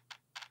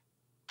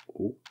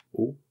 Oh,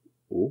 oh,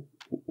 oh,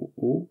 oh,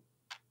 oh.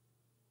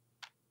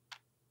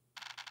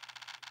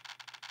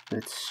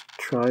 Let's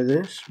try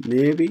this,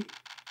 maybe.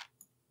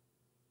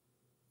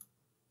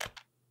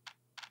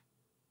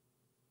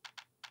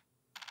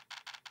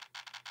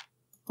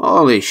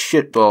 Holy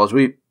shit balls,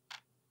 we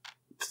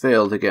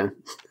failed again.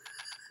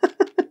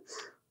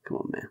 Come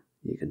on, man,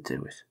 you can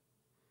do it.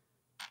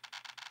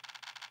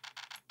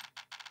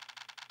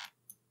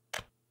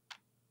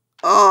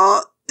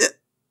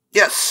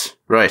 Yes,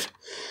 right.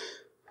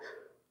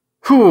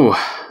 Whew,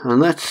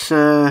 and let's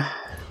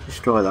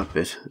destroy that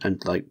bit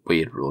and like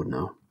weird road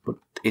now, but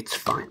it's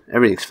fine.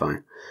 Everything's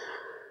fine.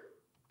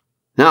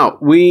 Now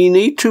we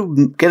need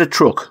to get a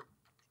truck.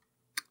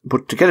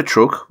 But to get a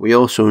truck, we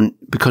also,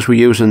 because we're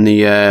using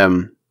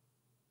the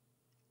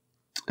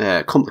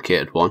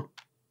complicated one,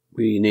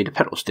 we need a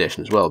petrol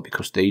station as well,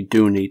 because they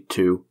do need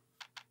to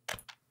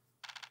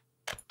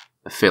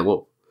fill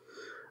up.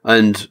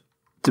 And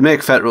to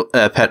make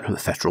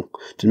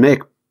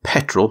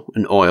petrol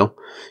and oil,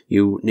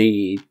 you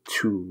need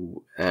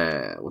to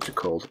what's it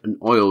called? An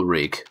oil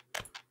rig.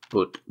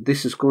 But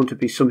this is going to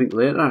be something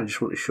later. I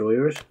just want to show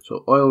you it.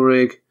 So oil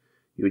rig,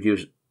 you would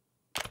use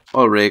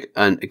oil rig,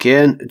 and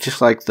again,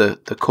 just like the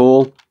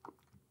coal,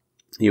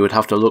 you would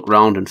have to look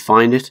round and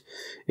find it.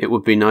 It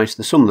would be nice.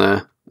 There's some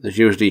there. There's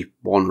usually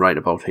one right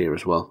about here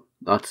as well.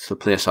 That's the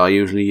place I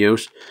usually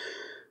use.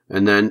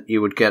 And then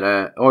you would get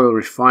a oil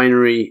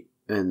refinery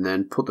and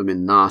then put them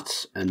in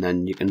that, and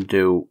then you can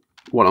do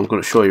what I'm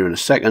going to show you in a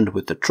second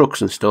with the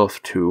trucks and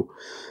stuff to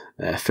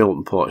fill up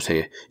and port it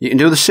here. You can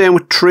do the same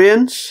with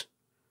trains,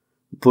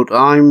 but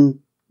I'm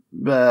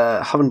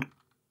haven't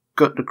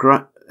got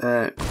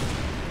the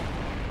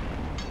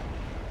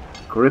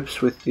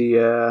grips with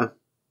the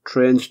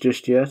trains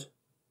just yet.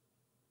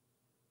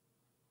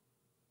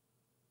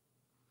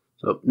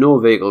 So no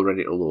vehicle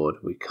ready to load.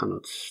 We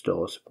cannot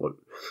store support.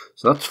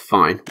 So that's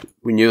fine.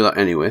 We knew that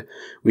anyway.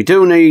 We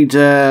do need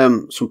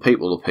some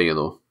people up here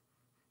though.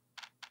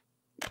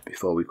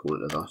 Before we go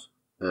into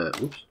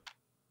that. Oops.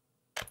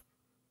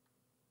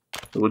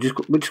 So we're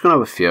just gonna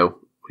have a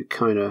few. We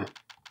kind of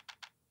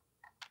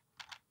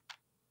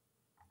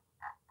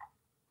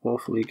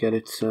hopefully get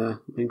it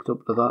linked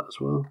up to that as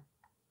well.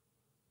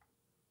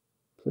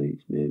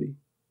 Please, maybe.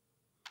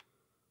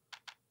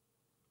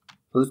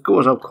 So this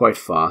goes out quite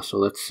far, so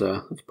let's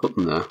put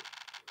them there,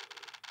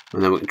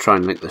 and then we can try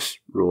and link this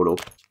road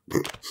up.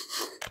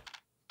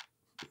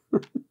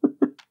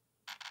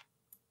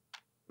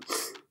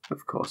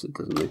 Of course it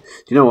doesn't. Do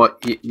you know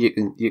what? You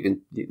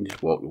can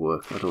just walk to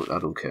work. I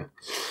don't care.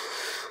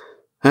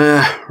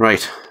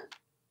 Right.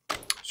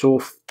 So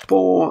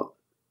for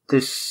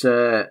this,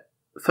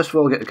 first of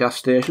all, get a gas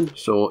station.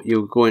 So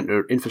you go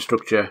into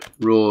infrastructure,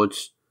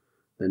 roads,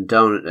 then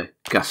down at the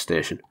gas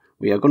station.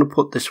 We are going to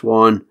put this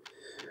one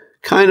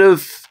kind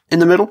of in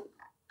the middle,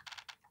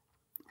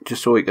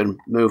 just so we can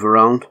move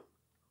around,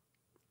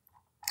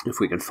 if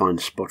we can find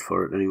a spot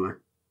for it anyway.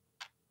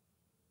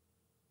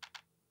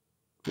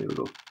 There we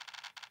go.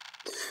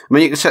 I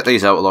mean, you can set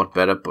these out a lot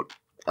better, but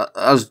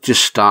as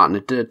just starting,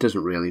 it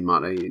doesn't really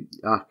matter.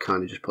 I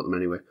kind of just put them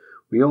anyway.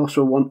 We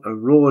also want a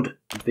road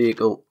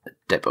vehicle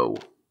depot.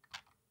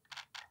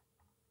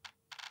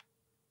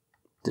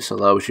 This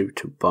allows you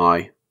to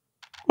buy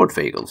road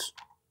vehicles.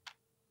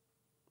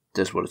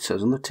 That's what it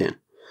says on the tin.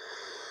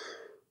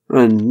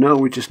 And now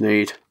we just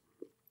need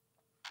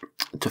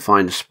to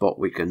find a spot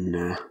we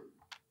can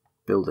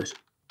build it.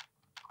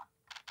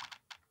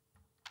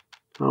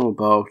 How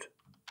about,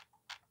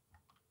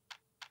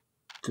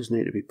 it does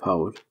need to be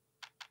powered.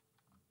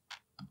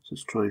 So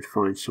let's try and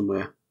find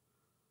somewhere.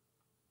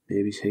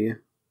 Maybe it's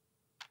here.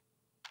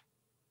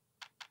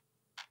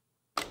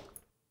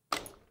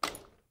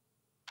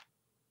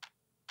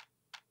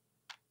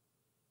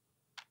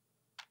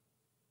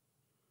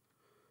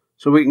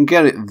 So we can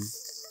get it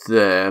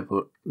there,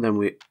 but then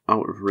we're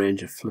out of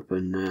range of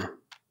flipping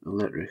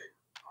electric.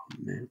 Oh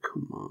man,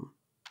 come on.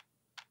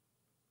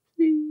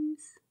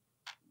 Please.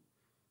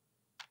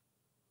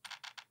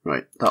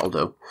 Right, that'll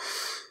do.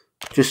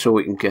 Just so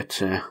we can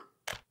get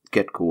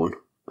going.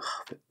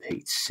 Oh, for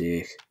Pete's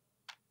sake.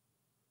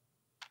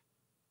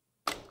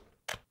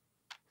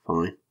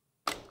 Fine.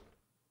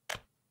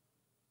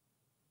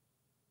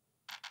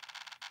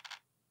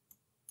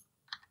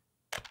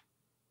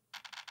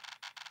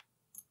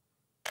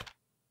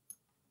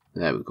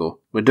 There we go.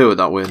 We'll do it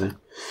that way then.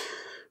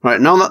 Right,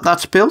 now that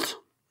that's built,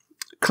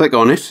 click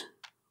on it.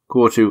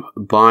 Go to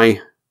buy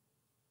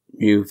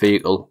new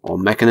vehicle or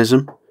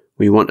mechanism.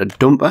 We want a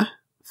dumper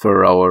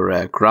for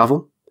our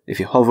gravel. If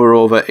you hover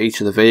over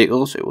each of the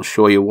vehicles, it will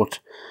show you what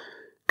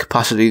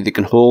capacity they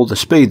can hold, the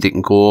speed they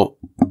can go,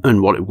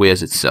 and what it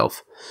weighs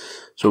itself.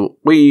 So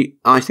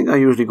I think I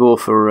usually go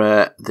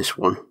for this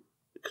one.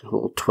 It can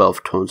hold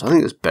 12 tons. I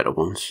think there's better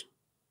ones.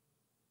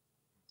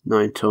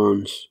 9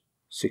 tons,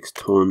 6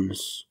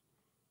 tons.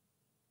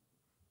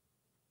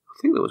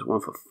 I think there was one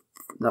for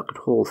that could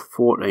hold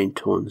 14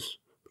 tons.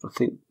 But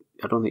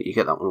I don't think you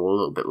get that one a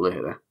little bit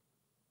later.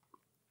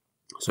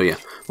 So yeah,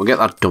 we'll get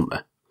that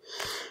dumper.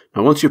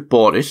 Now once you've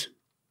bought it,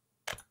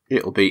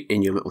 it'll be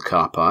in your little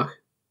car park.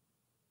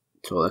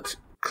 So let's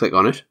click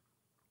on it.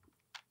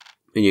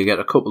 And you get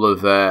a couple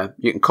of,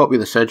 you can copy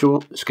the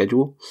schedule,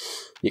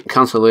 you can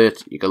cancel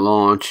it, you can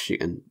launch, you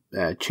can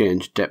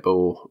change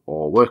depot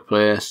or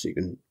workplace, you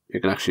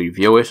can actually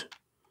view it.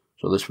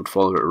 So this would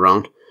follow it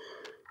around.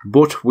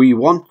 But we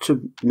want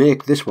to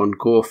make this one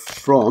go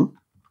from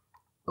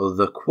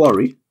the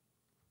quarry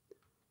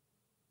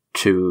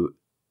to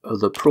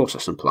the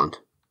processing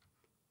plant.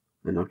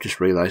 And I've just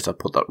realised I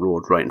put that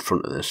road right in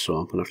front of this, so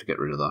I'm going to have to get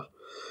rid of that.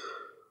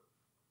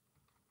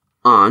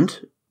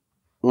 And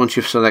once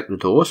you've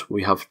selected those,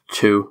 we have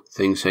two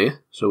things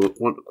here. So we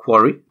want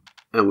quarry,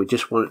 and we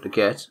just want it to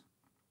get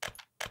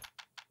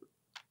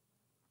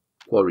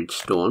quarried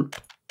stone.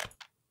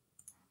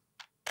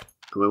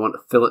 And we want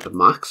to fill it to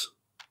max.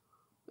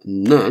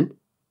 And then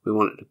we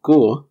want it to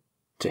go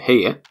to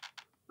here,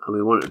 and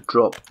we want it to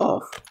drop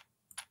off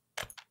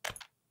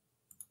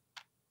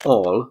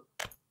all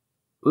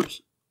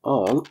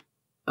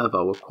of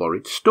our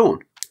quarried stone.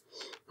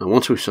 And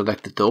once we've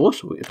selected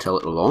those, we can tell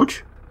it to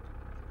launch,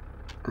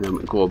 and then we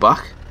can go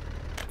back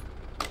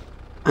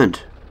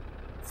and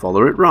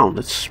follow it round.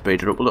 Let's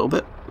speed it up a little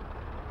bit.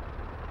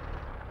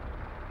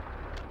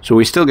 So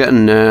we're still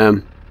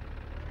getting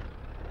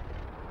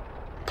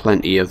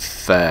plenty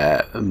of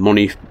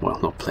money, well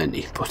not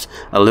plenty, but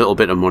a little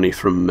bit of money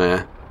from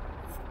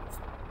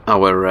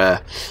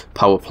our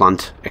power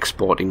plant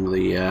exporting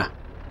the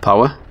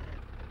power.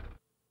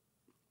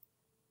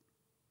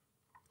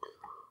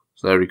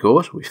 So there he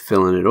goes, we're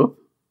filling it up.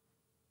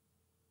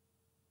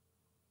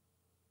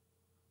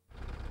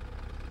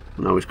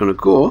 Now he's going to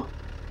go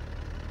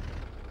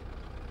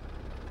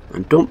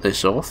and dump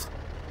this off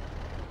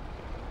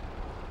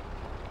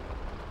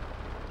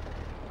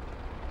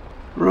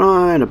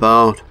right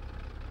about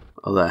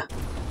there.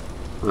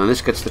 And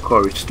this gets the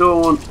quarried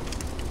stone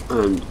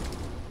and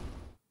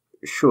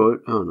sure,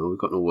 oh no, we've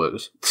got no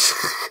workers.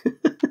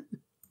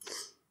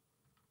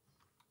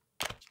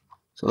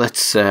 So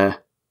let's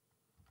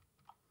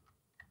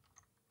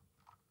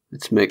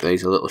make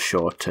these a little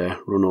short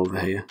run over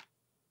here.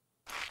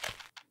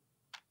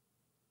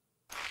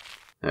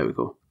 There we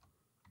go.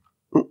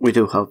 Oh, we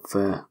do have,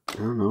 oh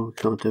no, we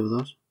can't do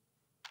that.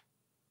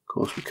 Of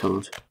course we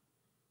can't.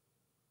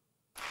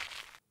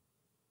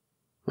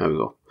 There we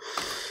go.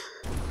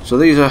 So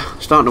these are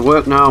starting to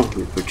work now.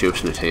 We're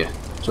producing it here.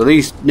 So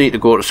these need to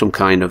go to some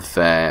kind of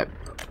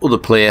other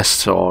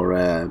place or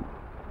a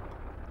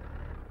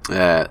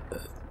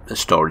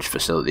storage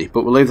facility.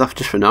 But we'll leave that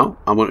just for now.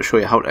 I'm going to show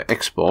you how to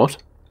export.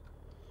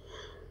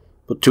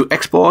 But to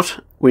export,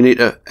 we need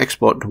to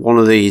export one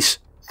of these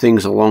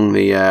things along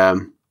the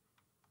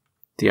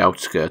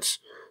outskirts.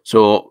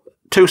 So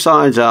two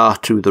sides are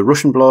to the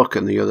Russian block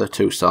and the other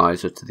two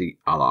sides are to the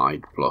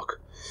Allied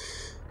block.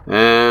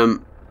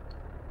 I'm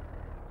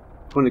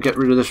going to get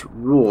rid of this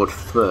road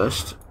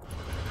first,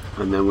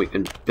 and then we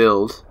can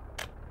build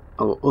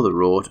our other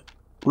road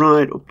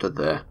right up to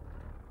there.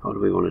 How do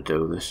we want to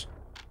do this?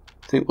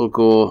 I think we'll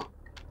go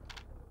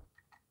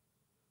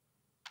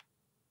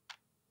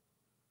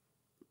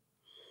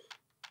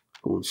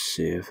go and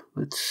save.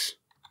 Let's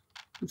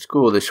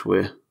go this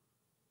way,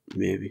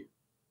 maybe.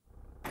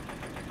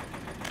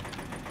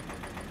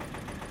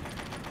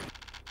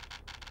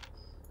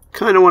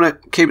 Kind of want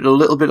to keep it a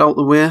little bit out of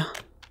the way.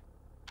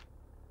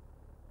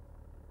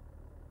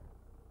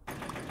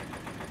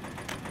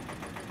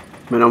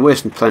 I mean, I'm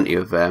wasting plenty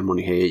of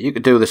money here. You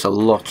could do this a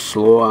lot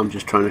slower. I'm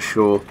just trying to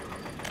show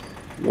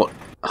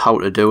how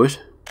to do it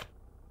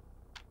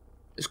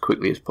as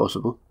quickly as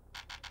possible.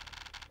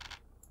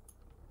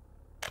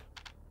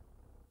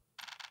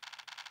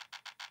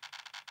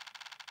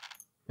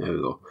 There we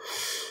go.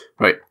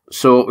 Right,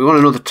 so we want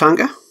another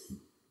tanker.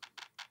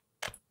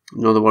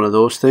 Another one of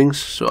those things.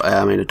 So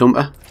I mean a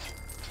dumper.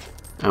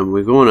 And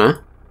we're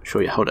gonna show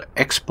you how to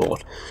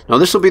export. Now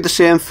this will be the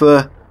same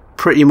for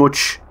pretty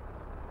much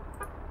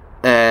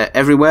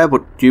everywhere,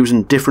 but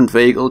using different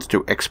vehicles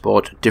to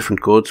export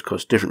different goods,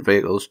 because different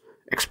vehicles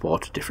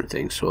export different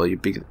things. So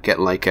you'd be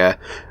getting like a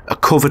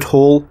covered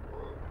haul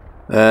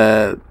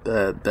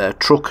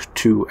truck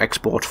to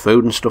export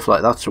food and stuff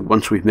like that. So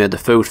once we've made the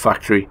food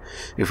factory,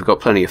 if we've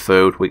got plenty of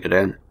food, we could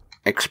then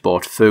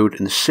export food.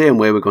 In the same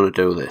way we're going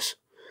to do this.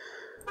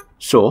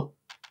 So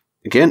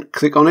again,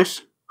 click on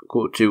it,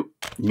 go to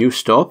new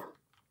stop.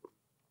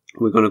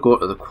 We're going to go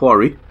to the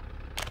quarry.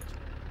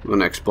 We're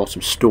going to export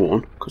some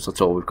stone, because that's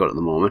all we've got at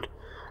the moment.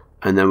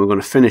 And then we're going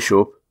to finish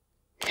up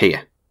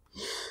here.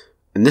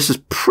 And this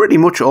is pretty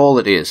much all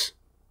it is.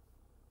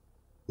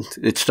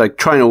 It's like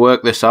trying to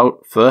work this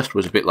out first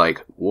was a bit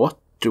like, what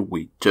do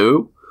we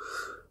do?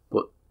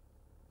 But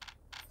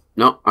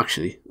no,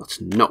 actually,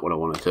 that's not what I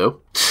want to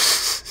do.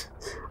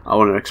 I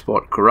want to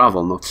export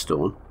gravel, not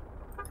stone.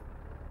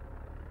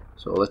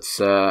 So let's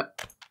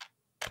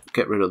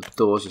get rid of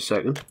those a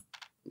second.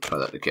 Try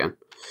that again.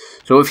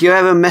 So if you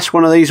ever mess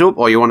one of these up,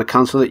 or you want to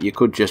cancel it, you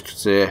could just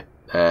say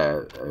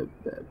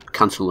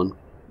cancel and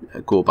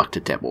go back to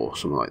demo or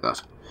something like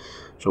that.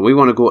 So we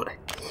want to go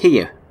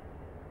here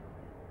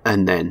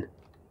and then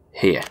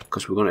here,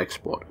 because we're going to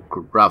export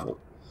gravel.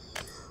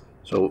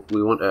 So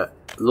we want to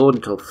load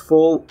until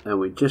full, and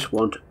we just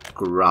want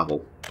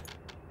gravel.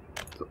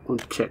 So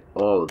uncheck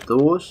all of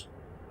those,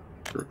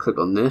 and click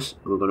on this.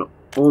 We're going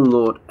to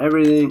unload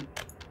everything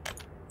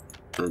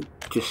and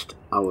just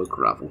our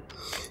gravel.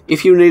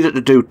 If you needed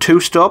to do 2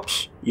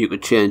 stops, you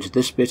could change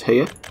this bit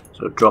here.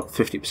 So drop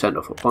 50%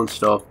 off at one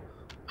stop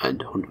and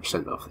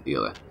 100% off at the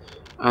other.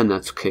 And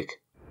that's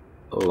kick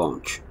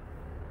launch.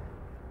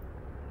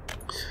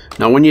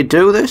 Now when you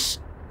do this,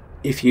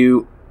 if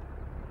you...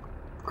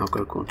 I've got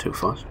to go too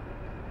fast.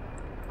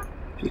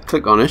 If you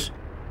click on it,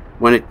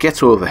 when it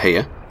gets over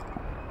here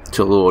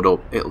to load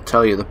up, it'll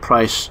tell you the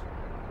price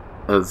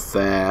of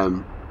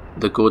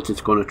the goods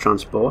it's going to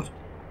transport.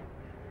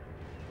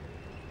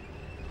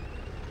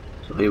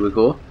 So here we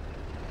go.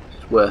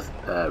 It's worth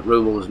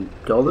rubles and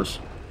dollars.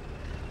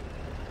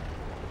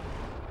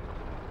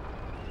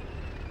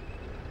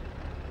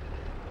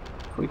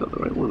 Have we got the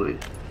right one here?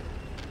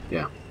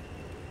 Yeah.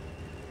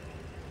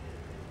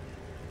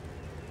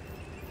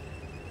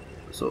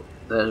 So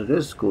there it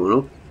is,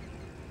 going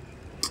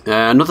up.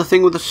 Another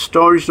thing with the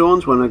storage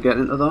zones, when I get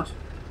into that,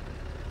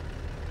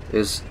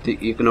 is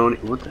that you can only...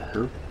 What the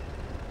hell?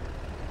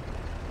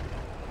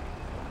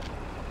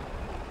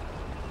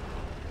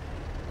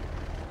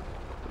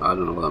 I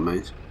don't know what that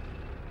means.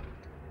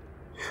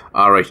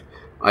 Alright,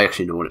 I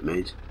actually know what it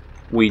means.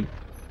 We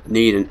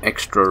need an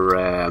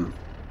extra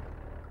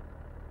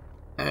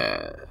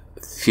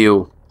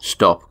fuel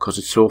stop because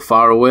it's so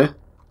far away.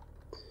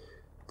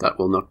 That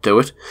will not do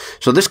it.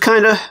 So this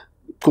kind of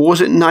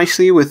goes in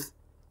nicely with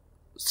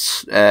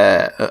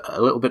a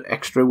little bit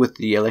extra with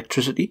the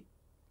electricity.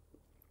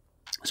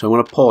 So I'm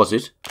going to pause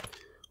it.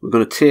 We're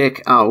going to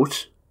take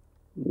out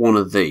one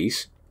of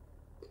these,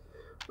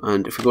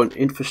 and if we go into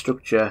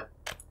infrastructure,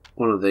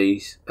 one of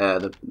these,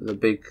 the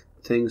big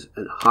things,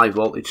 and high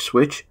voltage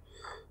switch.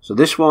 So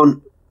this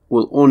one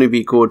will only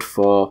be good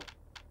for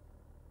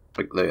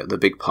like the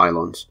big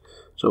pylons.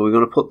 So we're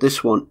going to put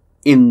this one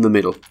in the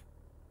middle,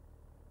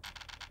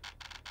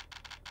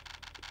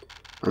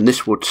 and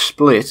this would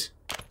split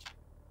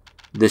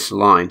this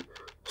line.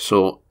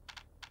 So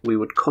we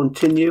would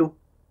continue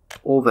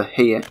over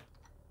here,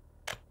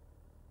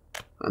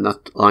 and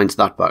that lines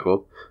that back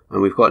up,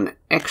 and we've got an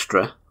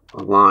extra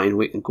line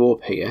we can go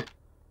up here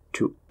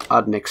to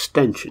add an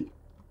extension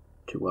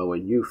to our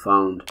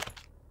newfound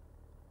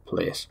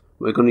place.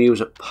 We're going to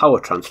use a power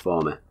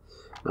transformer.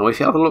 Now if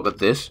you have a look at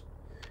this,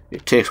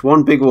 it takes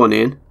one big one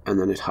in and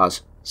then it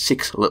has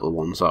 6 little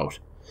ones out.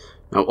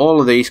 Now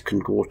all of these can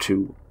go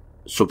to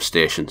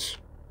substations,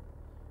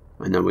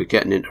 and then we're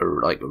getting into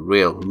like a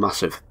real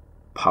massive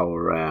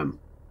power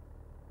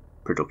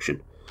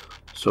production.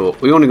 So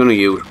we're only going to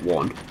use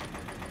one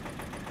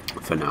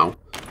for now.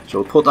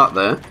 So we'll put that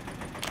there.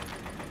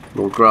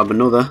 We'll grab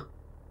another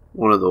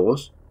one of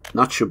those.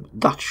 That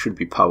should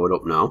be powered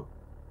up now.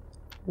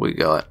 We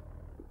got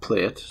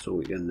plate, so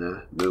we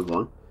can move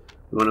on.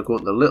 We want to go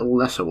to the little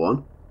lesser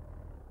one,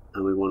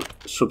 and we want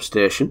a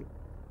substation.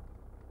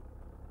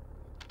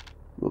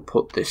 We'll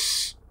put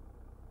this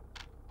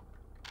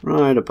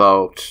right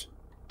about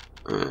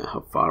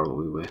How far are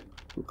we away?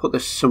 We'll put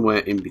this somewhere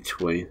in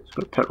between. It's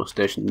got a petrol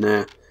station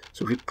there.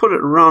 So if we put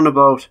it around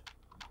about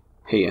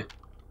here,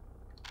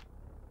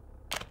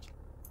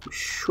 we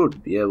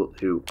should be able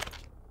to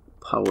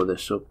power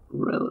this up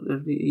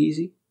relatively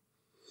easy.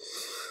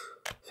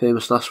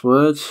 Famous last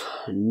words.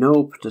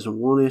 Nope, doesn't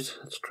want it.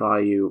 Let's try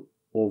you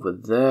over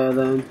there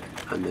then,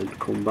 and then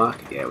come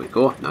back. There we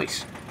go,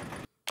 nice.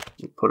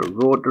 We'll put a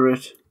road to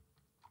it,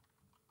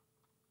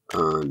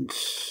 and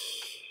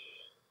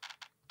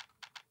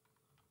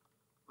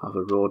have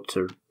a road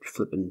to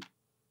flipping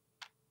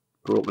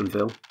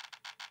Brokenville.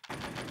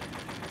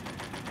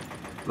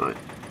 Right.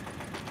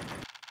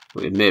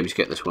 We can maybe just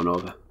get this one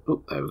over.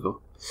 Oh, there we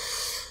go.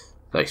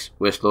 Nice.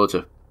 Waste loads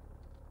of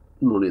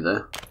money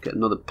there. Get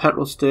another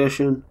petrol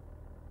station.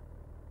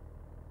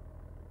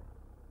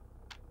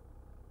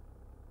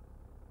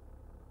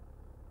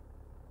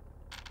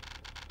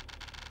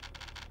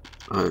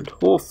 And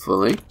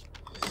hopefully,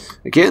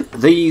 again,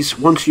 these,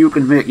 once you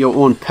can make your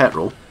own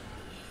petrol,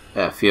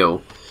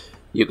 fuel,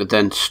 you could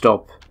then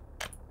stop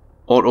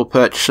auto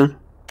purchasing.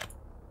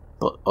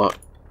 But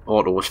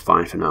auto was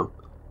fine for now.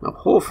 Now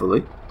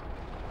hopefully,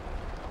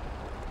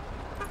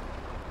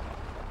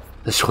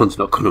 this one's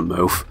not going to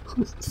move.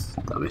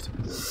 Damn it.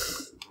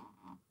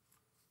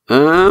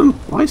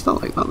 Why is that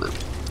like that then?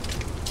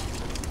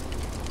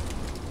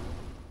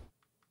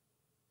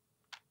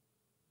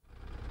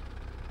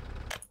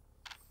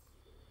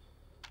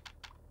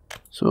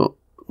 So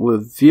we're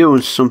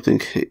viewing something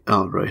here.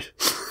 Oh, right.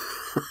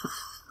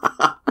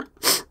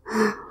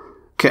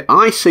 Okay,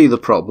 I see the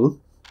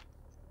problem.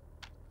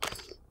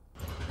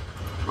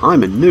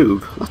 I'm a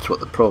noob. That's what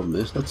the problem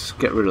is. Let's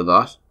get rid of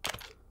that.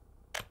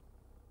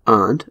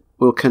 And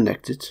we'll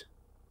connect it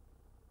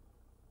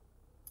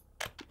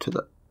to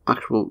the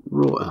actual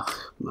road. Ugh,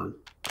 man.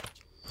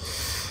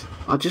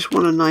 I just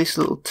want a nice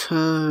little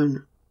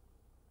turn.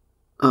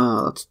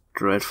 Oh, that's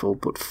dreadful,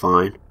 but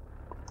fine.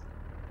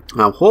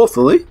 Now,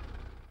 hopefully.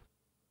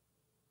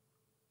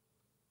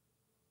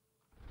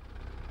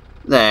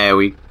 There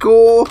we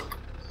go.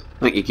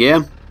 Thank you,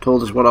 game.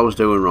 Told us what I was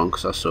doing wrong,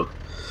 because I suck.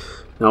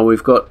 Now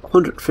we've got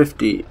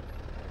 150,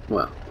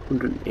 well,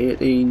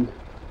 118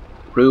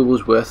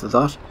 rubles worth of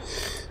that.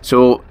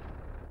 So,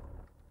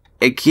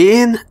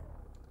 again,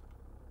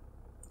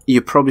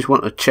 you probably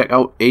want to check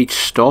out each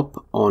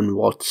stop on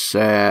what's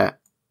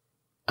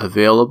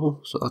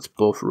available. So that's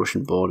both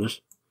Russian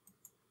borders.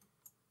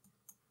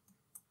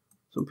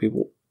 Some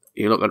people,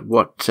 you look at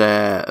what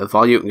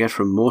value you can get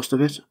from most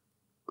of it.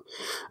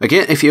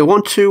 Again, if you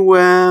want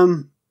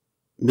to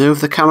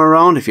move the camera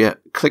around, if you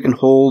click and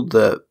hold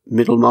the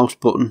middle mouse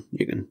button,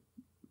 you can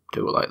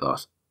do it like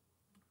that.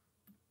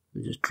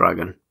 And just drag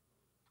and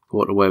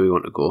go to where we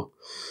want to go.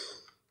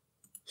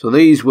 So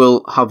these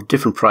will have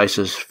different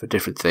prices for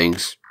different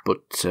things,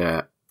 but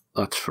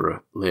that's for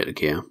a later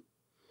game.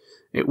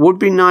 It would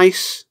be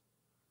nice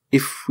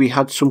if we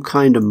had some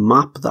kind of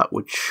map that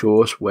would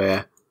show us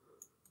where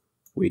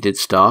we did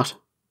start.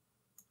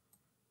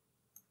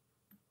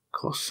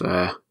 Because,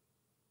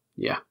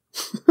 yeah.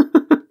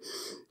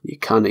 You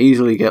can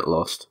easily get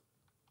lost.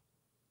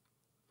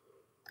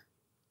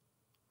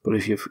 But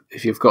if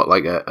you've got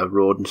like a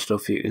road and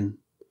stuff, you can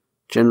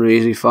generally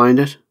easily find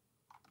it.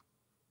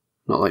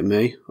 Not like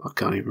me. I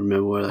can't even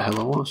remember where the hell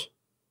I was.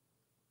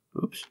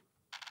 Oops.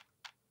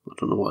 I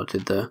don't know what I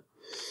did there.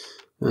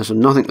 There's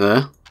nothing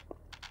there.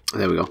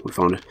 There we go, we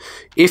found it.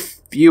 If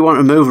you want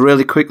to move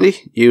really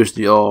quickly, use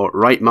your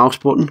right mouse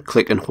button,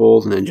 click and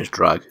hold, and then just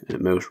drag. And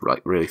it moves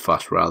like really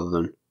fast rather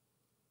than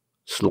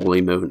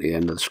slowly moving to the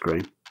end of the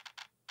screen.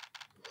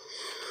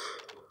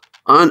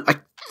 And I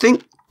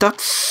think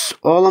that's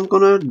all I'm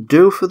going to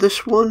do for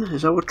this one.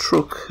 Is our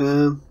truck...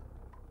 is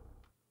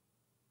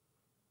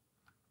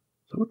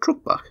our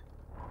truck back?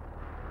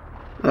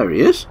 There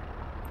he is.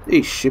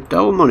 He shipped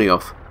our money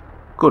off.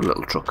 Good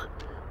little truck.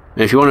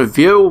 And if you want to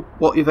view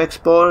what you've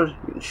exported,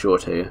 you can show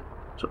it here.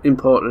 So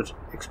imported,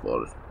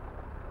 exported.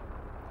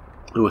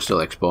 And we're still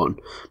exporting.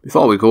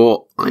 Before we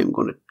go, I'm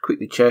going to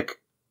quickly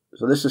check.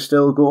 So this is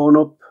still going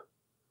up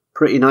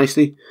pretty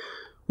nicely.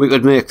 We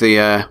could make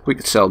the, we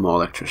could sell more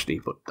electricity,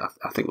 but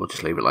I think we'll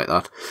just leave it like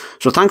that.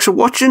 So thanks for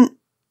watching.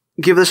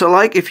 Give this a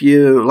like if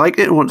you liked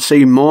it and want to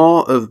see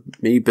more of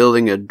me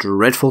building a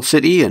dreadful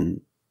city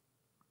and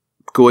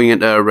going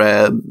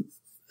into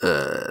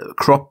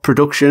crop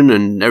production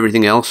and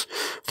everything else.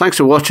 Thanks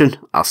for watching.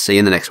 I'll see you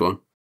in the next one.